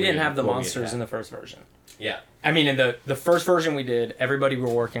version of what we didn't have the monsters in the first version. Yeah. I mean, in the first version we did, everybody we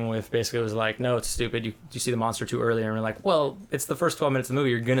were working with basically was like, no, it's stupid. You see the monster too early. And we're like, well, it's the first 12 minutes of the movie.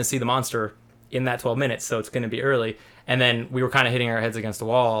 You're going to see the monster in that 12 minutes, so it's going to be early. And then we were kind of hitting our heads against the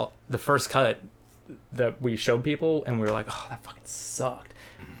wall. The first cut that we showed people, and we were like, oh, that fucking sucked.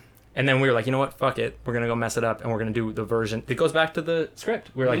 And then we were like, you know what? Fuck it. We're going to go mess it up, and we're going to do the version. It goes back to the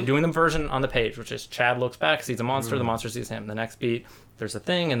script. We were like doing the version on the page, which is Chad looks back, sees a monster, the monster sees him. The next beat, there's a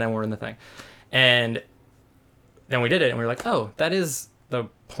thing, and then we're in the thing. And then we did it, and we were like, oh, that is the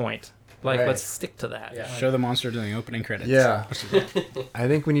point. Like, let's stick to that. Yeah. Show the monster during the opening credits. Yeah. I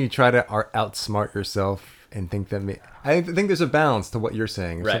think when you try to outsmart yourself and think that... I think there's a balance to what you're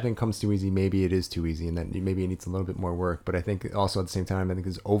saying. If something comes too easy, maybe it is too easy, and then maybe it needs a little bit more work. But I think also at the same time, I think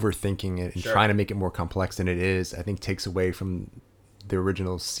is overthinking it and trying to make it more complex than it is, I think takes away from the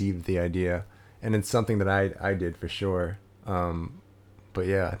original seed of the idea. And it's something that I did for sure. But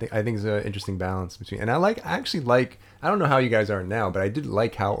yeah, I think it's an interesting balance between, and I actually like. I don't know how you guys are now, but I did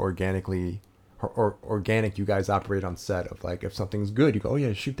like how organic you guys operate on set. Of like, if something's good, you go, oh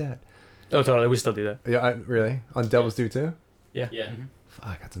yeah, shoot that. Oh, totally. We still do that. Yeah, really. On Devil's Due too. Yeah. Yeah. Mm-hmm.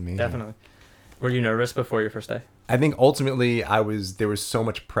 Fuck, that's amazing. Definitely. Were you nervous before your first day? I think ultimately there was so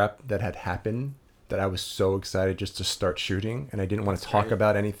much prep that had happened that I was so excited just to start shooting, and I didn't want to talk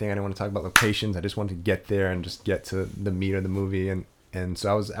about anything. I didn't want to talk about locations. I just wanted to get there and just get to the meat of the movie, and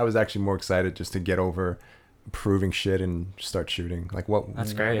so I was actually more excited just to get over proving shit and start shooting. Like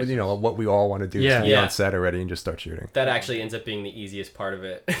that's great. You know, what we all want to do is be on set already and just start shooting. That actually ends up being the easiest part of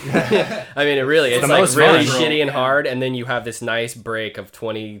it. I mean, it's like really shitty and hard, and then you have this nice break of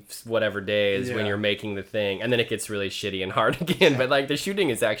 20 whatever days when you're making the thing, and then it gets really shitty and hard again. But like the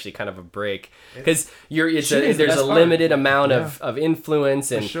shooting is actually kind of a break because there's a limited amount of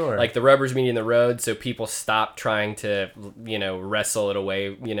influence, and like the rubber's meeting the road, so people stop trying to, you know, wrestle it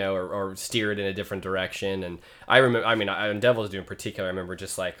away, you know, or steer it in a different direction. And I remember, I mean, on Devil's Due in particular, I remember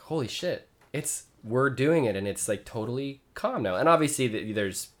just like, holy shit, we're doing it, and it's like totally calm now. And obviously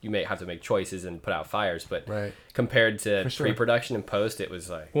you may have to make choices and put out fires, but compared to pre-production and post, it was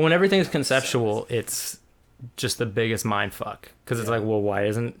like, well, when everything's conceptual, it's just the biggest mind fuck, because it's like, well, why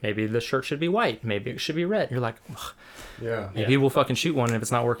isn't, maybe the shirt should be white, maybe it should be red. You're like, maybe we'll fucking shoot one, and if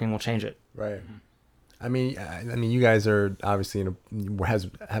it's not working, we'll change it. Right. I mean, you guys are obviously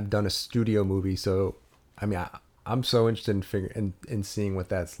have done a studio movie, so I mean, I'm so interested in seeing what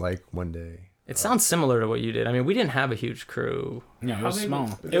that's like one day. It sounds similar to what you did. I mean, we didn't have a huge crew. No, it was small.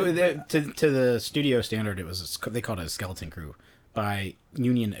 To the studio standard, they called it a skeleton crew by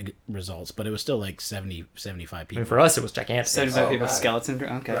union results, but it was still like 70, 75 people. I mean, for us, it was gigantic. 75 people. Skeleton crew.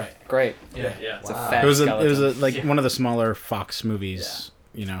 Okay, right. Great. Yeah. It's a fat It was skeleton. like one of the smaller Fox movies.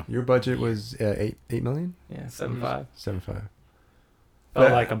 You know, Your budget was 8 million. Yeah, 7.5. 7.5.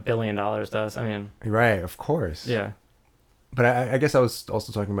 Felt like $1 billion does. I mean, Right, of course. yeah. But I guess I was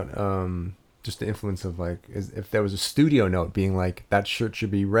also talking about just the influence of like if there was a studio note being like that shirt should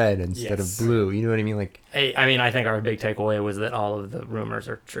be red instead Yes. of blue. You know what I mean? Like I mean, I think our big takeaway was that all of the rumors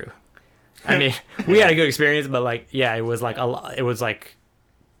are true. I mean, we had a good experience, but like, yeah, it was like a lot. It was like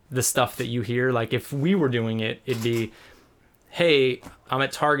the stuff that you hear. Like, if we were doing it, it'd be, hey, I'm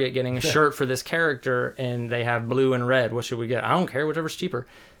at Target getting a shirt for this character, and they have blue and red. What should we get? I don't care, whichever's cheaper.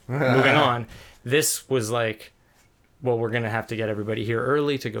 Moving on. This was like, well, we're going to have to get everybody here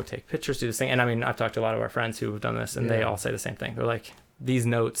early to go take pictures, do this thing. And I mean, I've talked to a lot of our friends who have done this, and they all say the same thing. They're like, these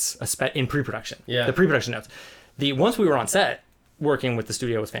notes, in pre-production, the pre-production notes. Once we were on set, working with the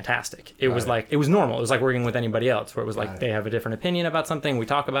studio was fantastic. It was like, it was normal. It was like working with anybody else, where it was like, they have a different opinion about something. We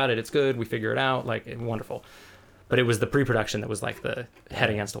talk about it. It's good. We figure it out. Like, wonderful. But it was the pre-production that was like the head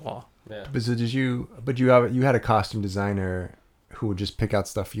against the wall. Yeah. But so you had a costume designer who would just pick out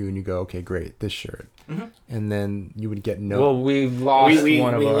stuff for you, and you go, okay, great, this shirt, and then you would get Well, we lost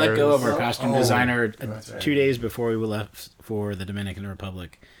one of we ours. let go of our costume designer 2 days before we left for the Dominican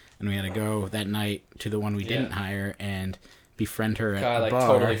Republic, and we had to go that night to the one we didn't hire and befriend her at the bar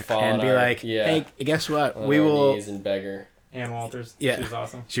totally and be like, hey, guess what? We will. And beggar. Ann Walters. Yeah, She was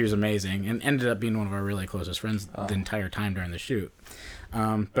awesome. She was amazing and ended up being one of our really closest friends the entire time during the shoot.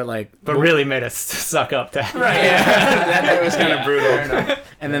 But really made us suck up to that was kind of brutal.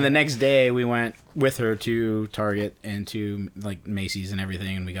 And then the next day we went with her to Target and to like Macy's and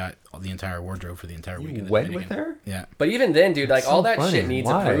everything, and we got the entire wardrobe for the entire week. You went with her? Yeah. But even then, dude, like That's all so that funny. shit needs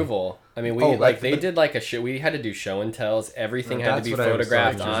Why? approval. I mean, they did like a show. We had to do show and tells. Everything had to That's be what I was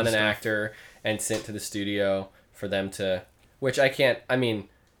photographed talking on about. an actor and sent to the studio for them to. Which I can't. I mean,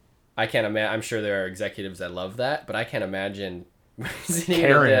 I can't imagine. I'm sure there are executives that love that, but I can't imagine sitting at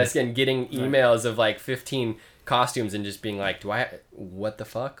a desk and getting emails of like 15 costumes and just being like, what the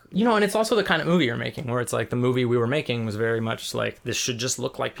fuck? You know, and it's also the kind of movie you're making, where it's like the movie we were making was very much like, this should just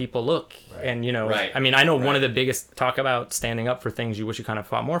look like people look. Right. And, you know, I mean, I know one of the biggest talk about standing up for things you wish you kind of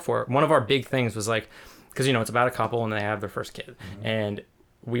fought more for. One of our big things was like, because, you know, it's about a couple and they have their first kid. And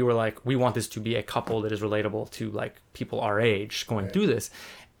we were like, we want this to be a couple that is relatable to like people our age going through this.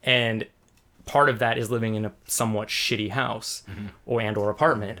 And part of that is living in a somewhat shitty house or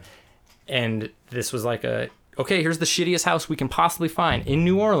apartment. And this was like okay, here's the shittiest house we can possibly find in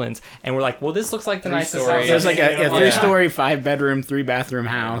New Orleans. And we're like, well, this looks like the nicest house. It was like a 3-story, 5-bedroom, 3-bathroom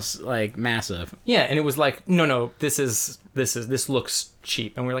house, like massive. Yeah. And it was like, no, this looks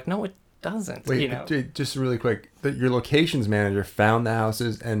cheap. And we're like, no, it doesn't. Wait, you know? just really quick. Your locations manager found the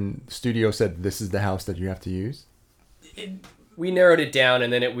houses, and studio said this is the house that you have to use. We narrowed it down,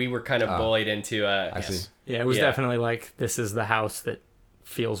 and then we were kind of bullied into. I see. Yeah, it was definitely like, this is the house that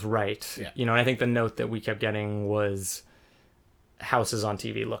feels right. Yeah. You know, and I think the note that we kept getting was houses on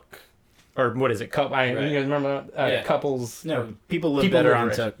TV look, or what is it? You guys remember couples? No, people live People better live on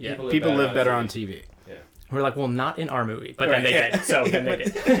rich. TV. Yeah. People live better on TV. We're like, well, not in our movie, but then they did. So then they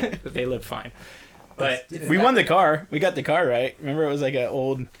did. But they lived fine. But We won the car. We got the car right. Remember, it was like an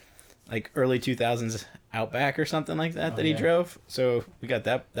old, like early 2000s Outback or something like that he drove. So we got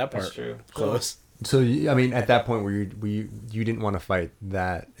that part That's true. close. So I mean, at that point, where you didn't want to fight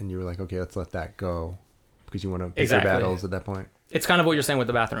that, and you were like, okay, let's let that go, because you want to pick your battles at that point. It's kind of what you're saying with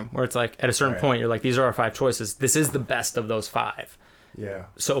the bathroom, where it's like, at a certain point, you're like, these are our 5 choices. This is the best of those 5. Yeah.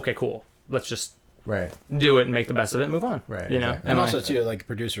 So, okay, cool. Let's just Right. do it and make the best of it and move on. Right, You know? exactly. And also, too, like,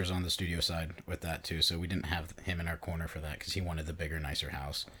 producers on the studio side with that, too. So we didn't have him in our corner for that because he wanted the bigger, nicer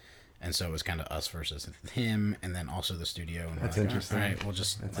house. And so it was kind of us versus him, and then also the studio. And That's like, interesting. All right, we'll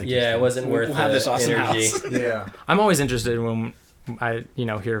just... It wasn't worth we'll have this awesome energy. house. Yeah. I'm always interested when I,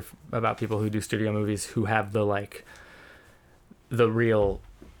 hear about people who do studio movies who have the real,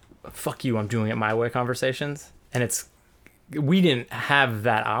 fuck you, I'm doing it my way conversations. And we didn't have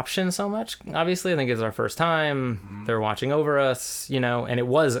that option so much. Obviously, I think it's our first time. They're watching over us, and it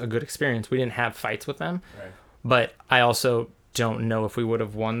was a good experience. We didn't have fights with them. Right. But I also don't know if we would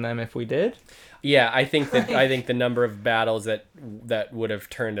have won them if we did. Yeah, I think the number of battles that would have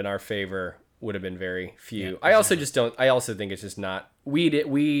turned in our favor would have been very few. I also think it's just not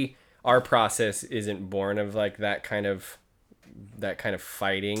our process isn't born of like that kind of that kind of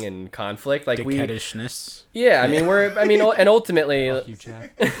fighting and conflict. Like Dickheadishness. Yeah, I mean and ultimately and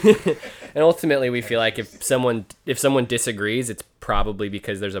ultimately we feel like if someone disagrees, it's probably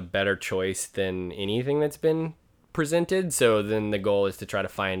because there's a better choice than anything that's been presented. So then the goal is to try to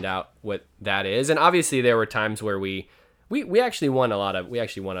find out what that is. And obviously there were times where we actually won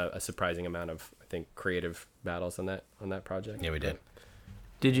a surprising amount of, I think, creative battles on that project. Yeah, we did.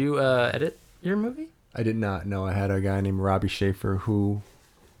 Did you edit your movie? I did not. No, I had a guy named Robbie Schaefer who's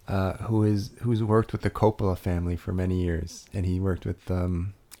worked with the Coppola family for many years, and he worked with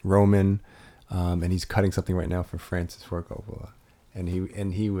Roman, and he's cutting something right now for Francis Ford Coppola, and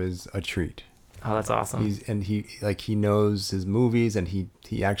he was a treat. Oh, that's awesome. He knows his movies, and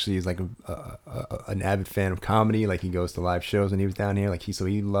he actually is like an avid fan of comedy. Like he goes to live shows when he was down here. Like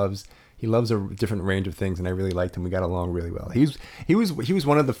he loves a different range of things, and I really liked him. We got along really well. He was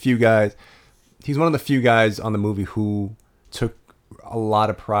one of the few guys. He's one of the few guys on the movie who took a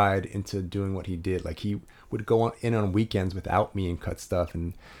lot of pride into doing what he did. Like he would go in on weekends without me and cut stuff,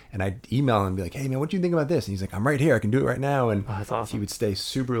 and I'd email him and be like, "Hey man, what do you think about this?" And he's like, "I'm right here. I can do it right now." And that's awesome. He would stay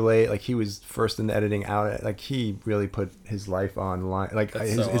super late. Like he was first in the editing out. Like he really put his life on line. Like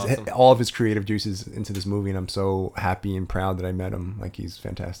awesome. All of his creative juices into this movie, and I'm so happy and proud that I met him. Like he's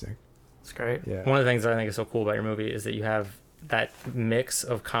fantastic. It's great. Yeah. One of the things that I think is so cool about your movie is that you have that mix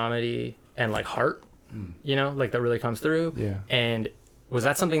of comedy and like heart, like that really comes through. Yeah. And was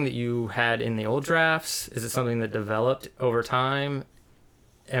that something that you had in the old drafts? Is it something that developed over time?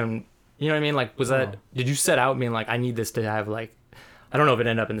 And you know what I mean? Like, did you set out being like, I need this to have like, I don't know if it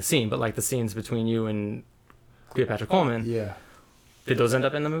ended up in the scene, but like the scenes between you and Cleopatra Coleman. Yeah. Did those end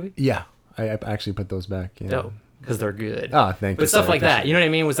up in the movie? Yeah. I actually put those back. Yeah. Dope. Because they're good. Oh, thank you. But stuff like that, you know what I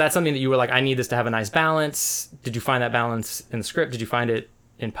mean? Was that something that you were like, I need this to have a nice balance? Did you find that balance in the script? Did you find it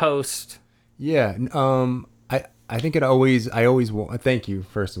in post? Yeah. I think I always thank you,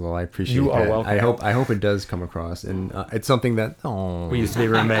 first of all. I appreciate it. You are welcome. I hope it does come across, and it's something that we used to be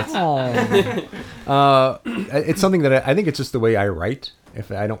roommates. It's something that I think it's just the way I write. If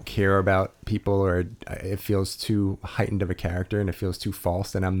I don't care about people, or it feels too heightened of a character and it feels too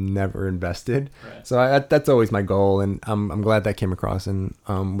false, then I'm never invested. Right. So that's always my goal, and I'm glad that came across. And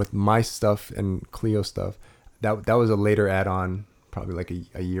with my stuff and Cleo stuff, that was a later add-on, probably like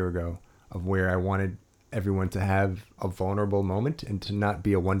a year ago, of where I wanted everyone to have a vulnerable moment and to not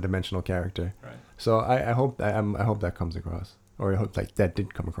be a one-dimensional character. Right. So I hope that comes across, or I hope like that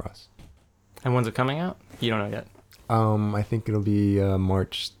did come across. And when's it coming out? You don't know yet. I think it'll be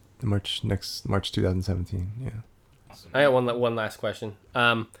March 2017. Yeah. Awesome. I got one last question.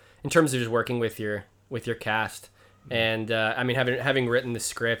 In terms of just working with your cast, and I mean having written the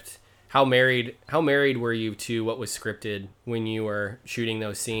script, how married were you to what was scripted when you were shooting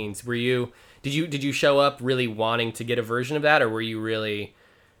those scenes? Did you show up really wanting to get a version of that, or were you really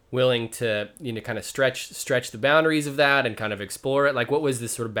willing to kind of stretch the boundaries of that and kind of explore it? Like, what was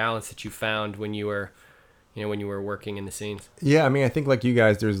this sort of balance that you found when you were working in the scenes? Yeah, I mean, I think like you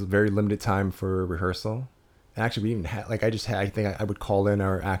guys, there's very limited time for rehearsal. Actually, we even had I think I would call in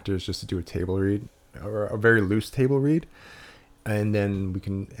our actors just to do a table read, or a very loose table read, and then we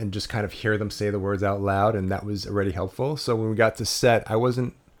can just kind of hear them say the words out loud, and that was already helpful. So when we got to set, I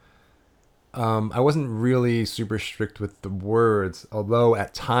wasn't really super strict with the words, although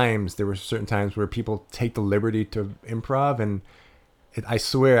at times there were certain times where people take the liberty to improv, and I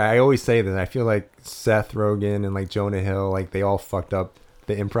swear, I always say that I feel like Seth Rogen and like Jonah Hill, like they all fucked up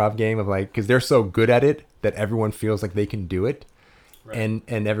the improv game of like, because they're so good at it that everyone feels like they can do it. Right.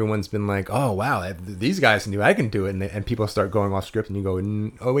 And everyone's been like, oh wow, these guys can do it, I can do it, and people start going off script, and you go,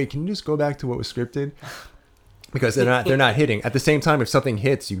 oh wait, can you just go back to what was scripted? Because they're not hitting. At the same time, if something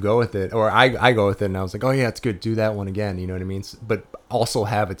hits, you go with it, or I go with it, and I was like, oh yeah, it's good, do that one again, you know what I mean? But also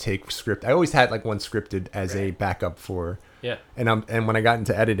have a take script. I always had like one scripted as a backup for. Yeah. And when I got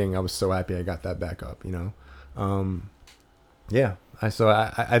into editing, I was so happy I got that backup, Yeah. I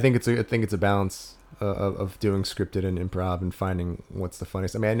think it's a balance of doing scripted and improv and finding what's the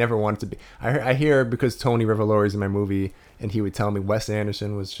funniest. I mean, I never wanted to be. I hear, because Tony Revolori's in my movie, and he would tell me Wes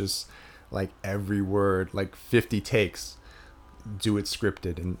Anderson was just like every word, like 50 takes, do it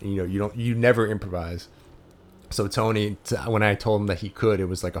scripted, and you never improvise. So Tony, when I told him that he could, it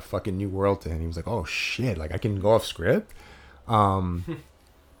was like a fucking new world to him. He was like, oh shit, like I can go off script. And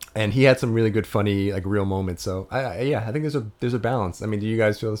he had some really good, funny, like real moments. So I think there's a balance. I mean, do you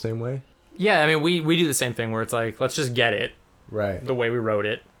guys feel the same way? Yeah, I mean, we do the same thing where it's like, let's just get it right the way we wrote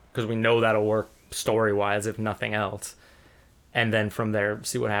it, because we know that'll work story wise, if nothing else. And then from there,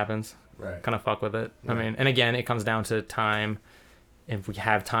 see what happens. Right. Kind of fuck with it. Right. I mean, and again, it comes down to time. If we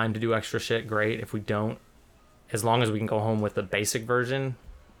have time to do extra shit, great. If we don't, as long as we can go home with the basic version,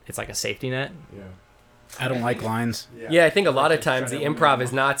 it's like a safety net. Yeah. I don't like lines. Yeah, I think a lot of times the improv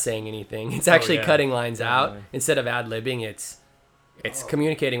is not saying anything. It's actually cutting lines out instead of ad-libbing. It's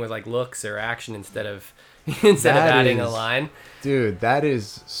communicating with like looks or action instead of adding a line. Dude, that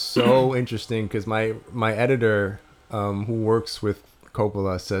is so interesting because my editor who works with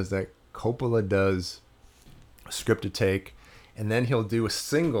Coppola says that Coppola does a scripted take and then he'll do a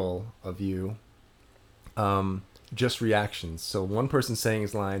single of you just reactions. So one person's saying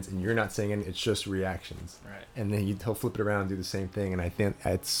his lines and you're not saying it, it's just reactions. Right. And then he'll flip it around and do the same thing. And I think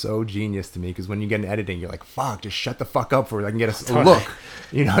it's so genius to me because when you get an editing, you're like, fuck, just shut the fuck up for it. I can get a look.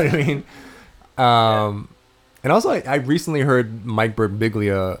 You know what I mean? And also, I recently heard Mike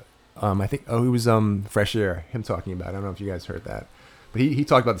Birbiglia, I think, he was Fresh Air, him talking about it. I don't know if you guys heard that. But he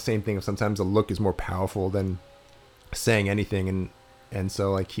talked about the same thing. Sometimes a look is more powerful than saying anything. And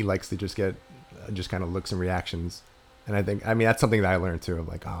so, like, he likes to just get just kind of looks and reactions. And I mean, that's something that I learned, too. Of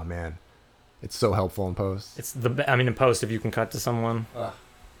like, oh, man, it's so helpful in post. In post, if you can cut to someone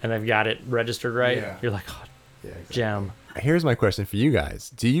and they've got it registered right, you're like, oh, exactly. Gem. Here's my question for you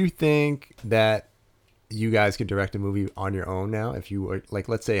guys. Do you think that you guys could direct a movie on your own now? If you were, like,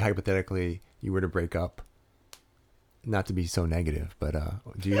 let's say hypothetically you were to break up, not to be so negative, but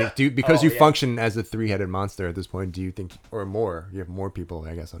do you think, because you function as a three-headed monster at this point, do you think, or more, you have more people,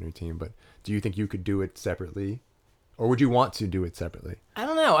 I guess, on your team, but do you think you could do it separately? Or would you want to do it separately? I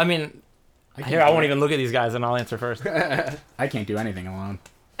don't know. I mean, I won't even look at these guys and I'll answer first. I can't do anything alone.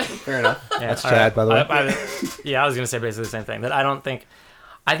 Fair enough. Yeah, that's Chad, by the way. I was going to say basically the same thing. That I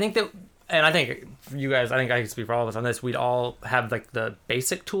think that, and I think you guys, I think I can speak for all of us on this, we'd all have like the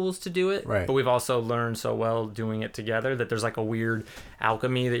basic tools to do it, right? But we've also learned so well doing it together that there's like a weird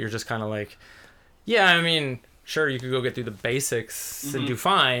alchemy that you're just kind of like, yeah, I mean, sure, you could go get through the basics and do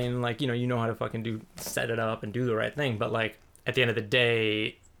fine. Like, you know how to fucking set it up and do the right thing. But like at the end of the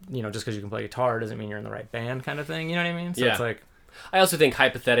day, just because you can play guitar doesn't mean you're in the right band kind of thing. You know what I mean? So it's like, I also think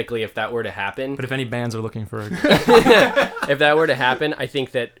hypothetically, if that were to happen, but if any bands are looking for if that were to happen, I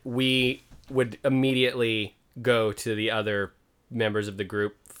think that we would immediately go to the other members of the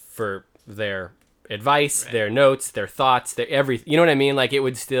group for their advice, their notes, their thoughts, their everything. You know what I mean? Like, it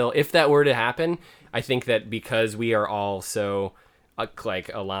would still, if that were to happen, I think that because we are all so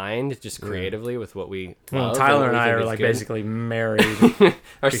like aligned just creatively with what we love, Tyler and I are like basically married.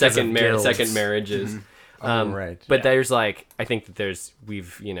 Our second marriages. Right. But there's like, I think that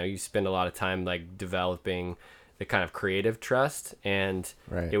you spend a lot of time like developing the kind of creative trust, and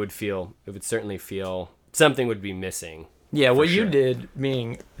it would certainly feel something would be missing. Yeah, what you did,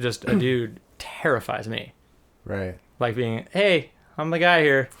 being just a dude, terrifies me. Right. Like being, hey, I'm the guy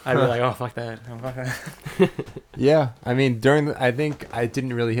here. I'd be like, oh, fuck that. Oh, fuck that. Yeah, I mean, I think it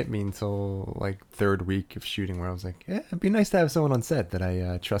didn't really hit me until like third week of shooting, where I was like, yeah, it'd be nice to have someone on set that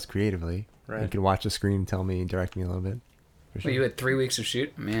I trust creatively. Right. You can watch the screen, tell me, direct me a little bit. Sure. Well, you had 3 weeks of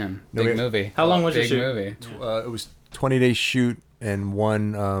shoot? Man, No, big movie. How long was your big shoot? Movie. It was 20-day shoot and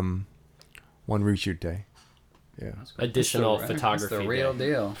one reshoot day. Yeah. Additional photography. That's the real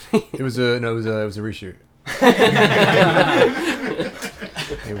deal. It was a reshoot.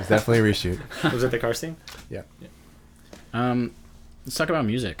 It was definitely a reshoot. Was it the car scene? Yeah. Let's talk about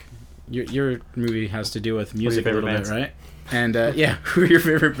music. Your movie has to do with music a little bit, right? And who are your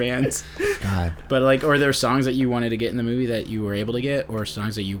favorite bands? God. But like, are there songs that you wanted to get in the movie that you were able to get, or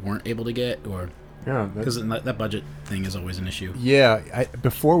songs that you weren't able to get, or because that budget thing is always an issue. Yeah.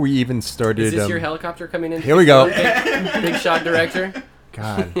 Before we even started, is this your helicopter coming in? Here we go. Big shot director.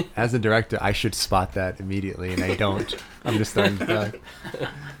 God, as a director, I should spot that immediately, and I don't. I'm just starting to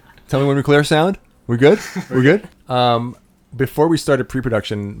tell me when we clear sound. We're good? We're good? Before we started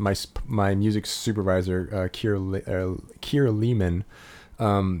pre-production, my music supervisor, Kier Lehman,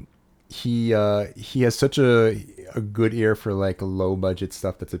 he has such a good ear for like low-budget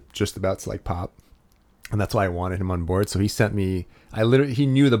stuff that's just about to like pop. And that's why I wanted him on board. So he sent me, he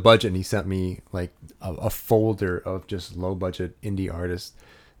knew the budget, and he sent me like a folder of just low budget indie artists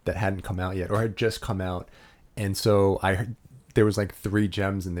that hadn't come out yet or had just come out. And so there was like 3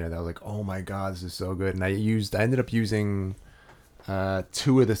 gems in there that I was like, oh my God, this is so good. And I ended up using 2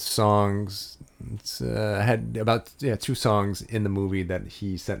 of the songs. I had about 2 songs in the movie that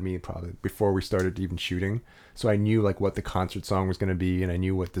he sent me probably before we started even shooting. So I knew like what the concert song was going to be, and I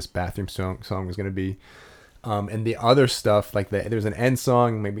knew what this bathroom song was going to be. And the other stuff, like there's an end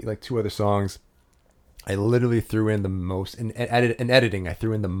song, maybe like 2 other songs. I literally threw in the most, in editing, I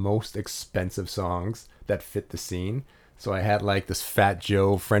threw in the most expensive songs that fit the scene. So I had like this Fat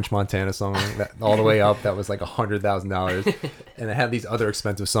Joe French Montana song that all the way up that was like $100,000, and I had these other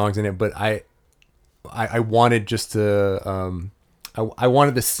expensive songs in it. But I wanted just to I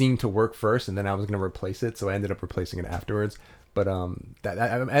wanted the scene to work first, and then I was gonna replace it. So I ended up replacing it afterwards. But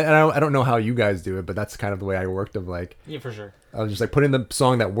I don't know how you guys do it, but that's kind of the way I worked. Of like, Yeah, for sure. I was just like, put in the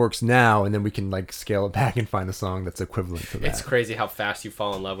song that works now, and then we can like scale it back and find a song that's equivalent to that. It's crazy how fast you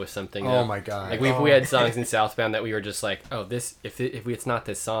fall in love with something. Oh my god! Like we had songs in Southbound that we were just like, oh, this if it's not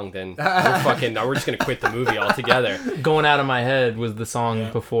this song, then we're just gonna quit the movie altogether. Going Out of My Head was the song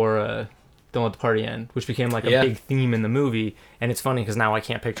before Don't Let the Party End, which became like a big theme in the movie. And it's funny because now I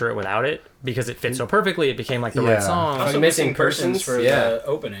can't picture it without it because it fits so perfectly. It became like the right song. Also Missing Persons for the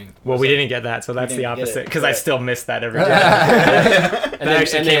opening. Well, we didn't get that, so that's the opposite because I still miss that every time.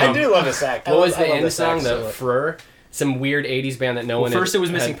 I do love the sax. What was the end song? The Freur? Some weird 80s band that no one First it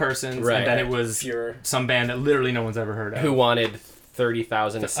was Missing Persons, right. and then it was some band that literally no one's ever heard of. Who wanted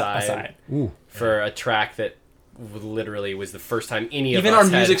 30,000 aside for a track that literally was the first time any of us even our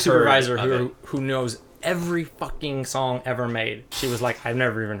music supervisor heard who knows every fucking song ever made, she was like, I've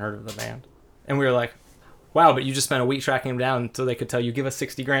never even heard of the band. And we were like, wow, but you just spent a week tracking them down so they could tell you, give us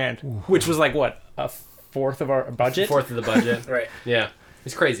 60 grand, which was like what, a fourth of our budget? Fourth of the budget. Right. Yeah.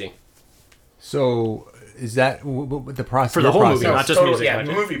 It's crazy. So is that the process for the whole movie, not just music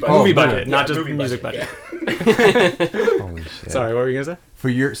budget. Movie budget. Movie budget, not just music budget. Holy shit. Sorry, what were you gonna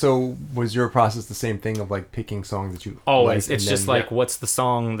say? So was your process the same thing of like picking songs that you always? like, It's just like, what's the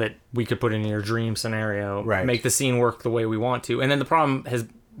song that we could put in your dream scenario? Right. Make the scene work the way we want to. And then the problem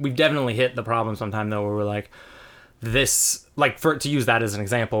we've definitely hit the problem sometime though, where we're like, this, like, to use that as an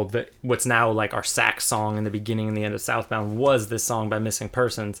example, that what's now like our sax song in the beginning and the end of Southbound was this song by Missing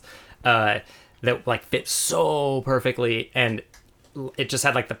Persons, that like fit so perfectly, and it just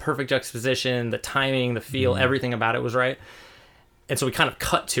had like the perfect juxtaposition, the timing, the feel, everything about it was right. And so we kind of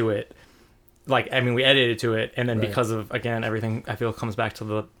cut to it, like, I mean, we edited to it, and then because of, again, everything I feel comes back to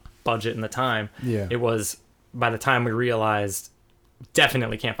the budget and the time. It was, by the time we realized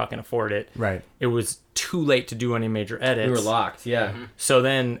definitely can't fucking afford it, it was too late to do any major edits. We were locked, So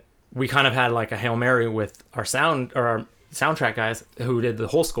then we kind of had like a Hail Mary with our soundtrack guys who did the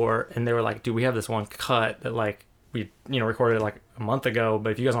whole score, and they were like, dude, we have this one cut that like we recorded like a month ago,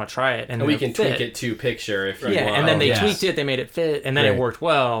 but if you guys want to try it, and we can tweak it to picture if you want. And then they tweaked it, they made it fit, and then it worked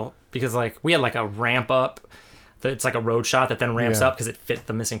well because like we had like a ramp up. It's like a road shot that then ramps up because it fit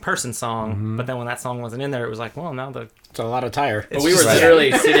the Missing Person song. But then when that song wasn't in there, it was like, well, now it's a lot of tire. But we were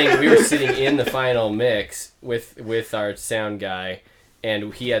literally sitting. We were sitting in the final mix with our sound guy,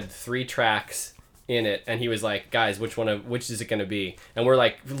 and he had 3 tracks in it, and he was like, guys, which is it going to be? And we're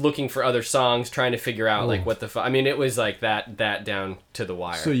like looking for other songs, trying to figure out like what the I mean, it was like that down to the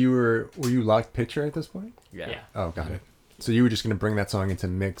wire. So were you locked picture at this point? Yeah. Oh, got it. So you were just going to bring that song into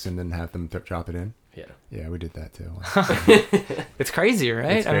mix and then have them drop it in? Yeah, we did that too. It's crazy,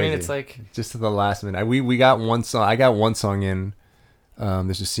 right? It's crazy. I mean, it's like just to the last minute. We got one song. I got one song in.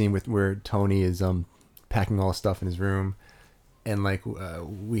 There's a scene where Tony is packing all his stuff in his room, and like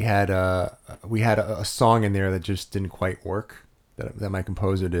we had a song in there that just didn't quite work that my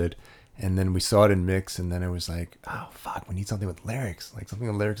composer did, and then we saw it in mix, and then it was like, oh fuck, we need something with lyrics. Like something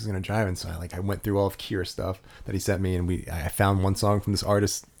with lyrics is gonna drive. And so I went through all of Kira's stuff that he sent me, and I found one song from this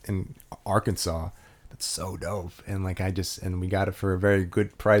artist in Arkansas that's so dope, and like we got it for a very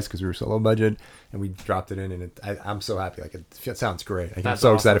good price because we were so low budget, and we dropped it in, and I'm so happy. Like it sounds great. I'm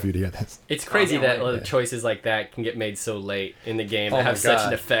so excited for you to hear this. It's crazy that choices like that can get made so late in the game that have such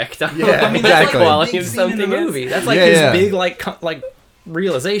an effect on I mean, the quality of something in the movie. That's like his big like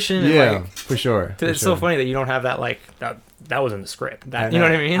realization. And, for sure. It's so funny that you don't have that like that was in the script. You know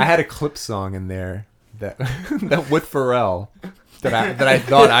what I mean? I had a clip song in there that with Pharrell. That I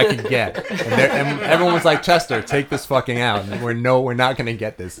thought I could get, and everyone was like, Chester, take this fucking out. And we're not gonna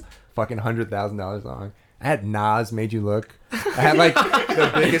get this fucking $100,000 song. I had Nas, Made You Look. I had like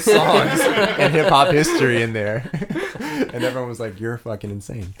the biggest songs in hip hop history in there, and everyone was like, "You're fucking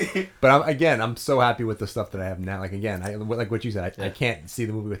insane." But I'm so happy with the stuff that I have now. Like again, like what you said, I can't see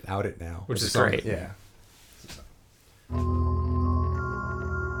the movie without it now, which is great. Yeah. All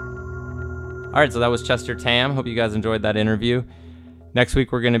right, so that was Chester Tam. Hope you guys enjoyed that interview. Next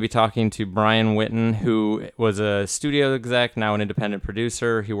week, we're going to be talking to Brian Witten, who was a studio exec, now an independent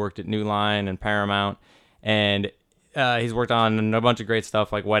producer. He worked at New Line and Paramount, and he's worked on a bunch of great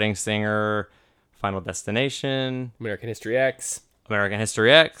stuff like Wedding Singer, Final Destination, American History X. And our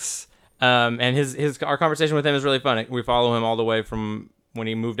conversation with him is really fun. We follow him all the way from when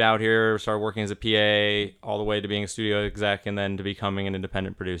he moved out here, started working as a PA, all the way to being a studio exec, and then to becoming an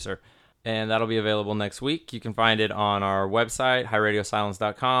independent producer. And that'll be available next week. You can find it on our website,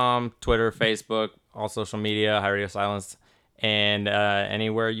 highradiosilence.com, Twitter, Facebook, all social media, High Radio Silence, and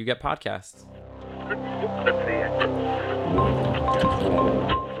anywhere you get podcasts. Welcome to the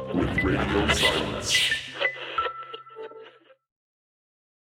call with Radio Silence.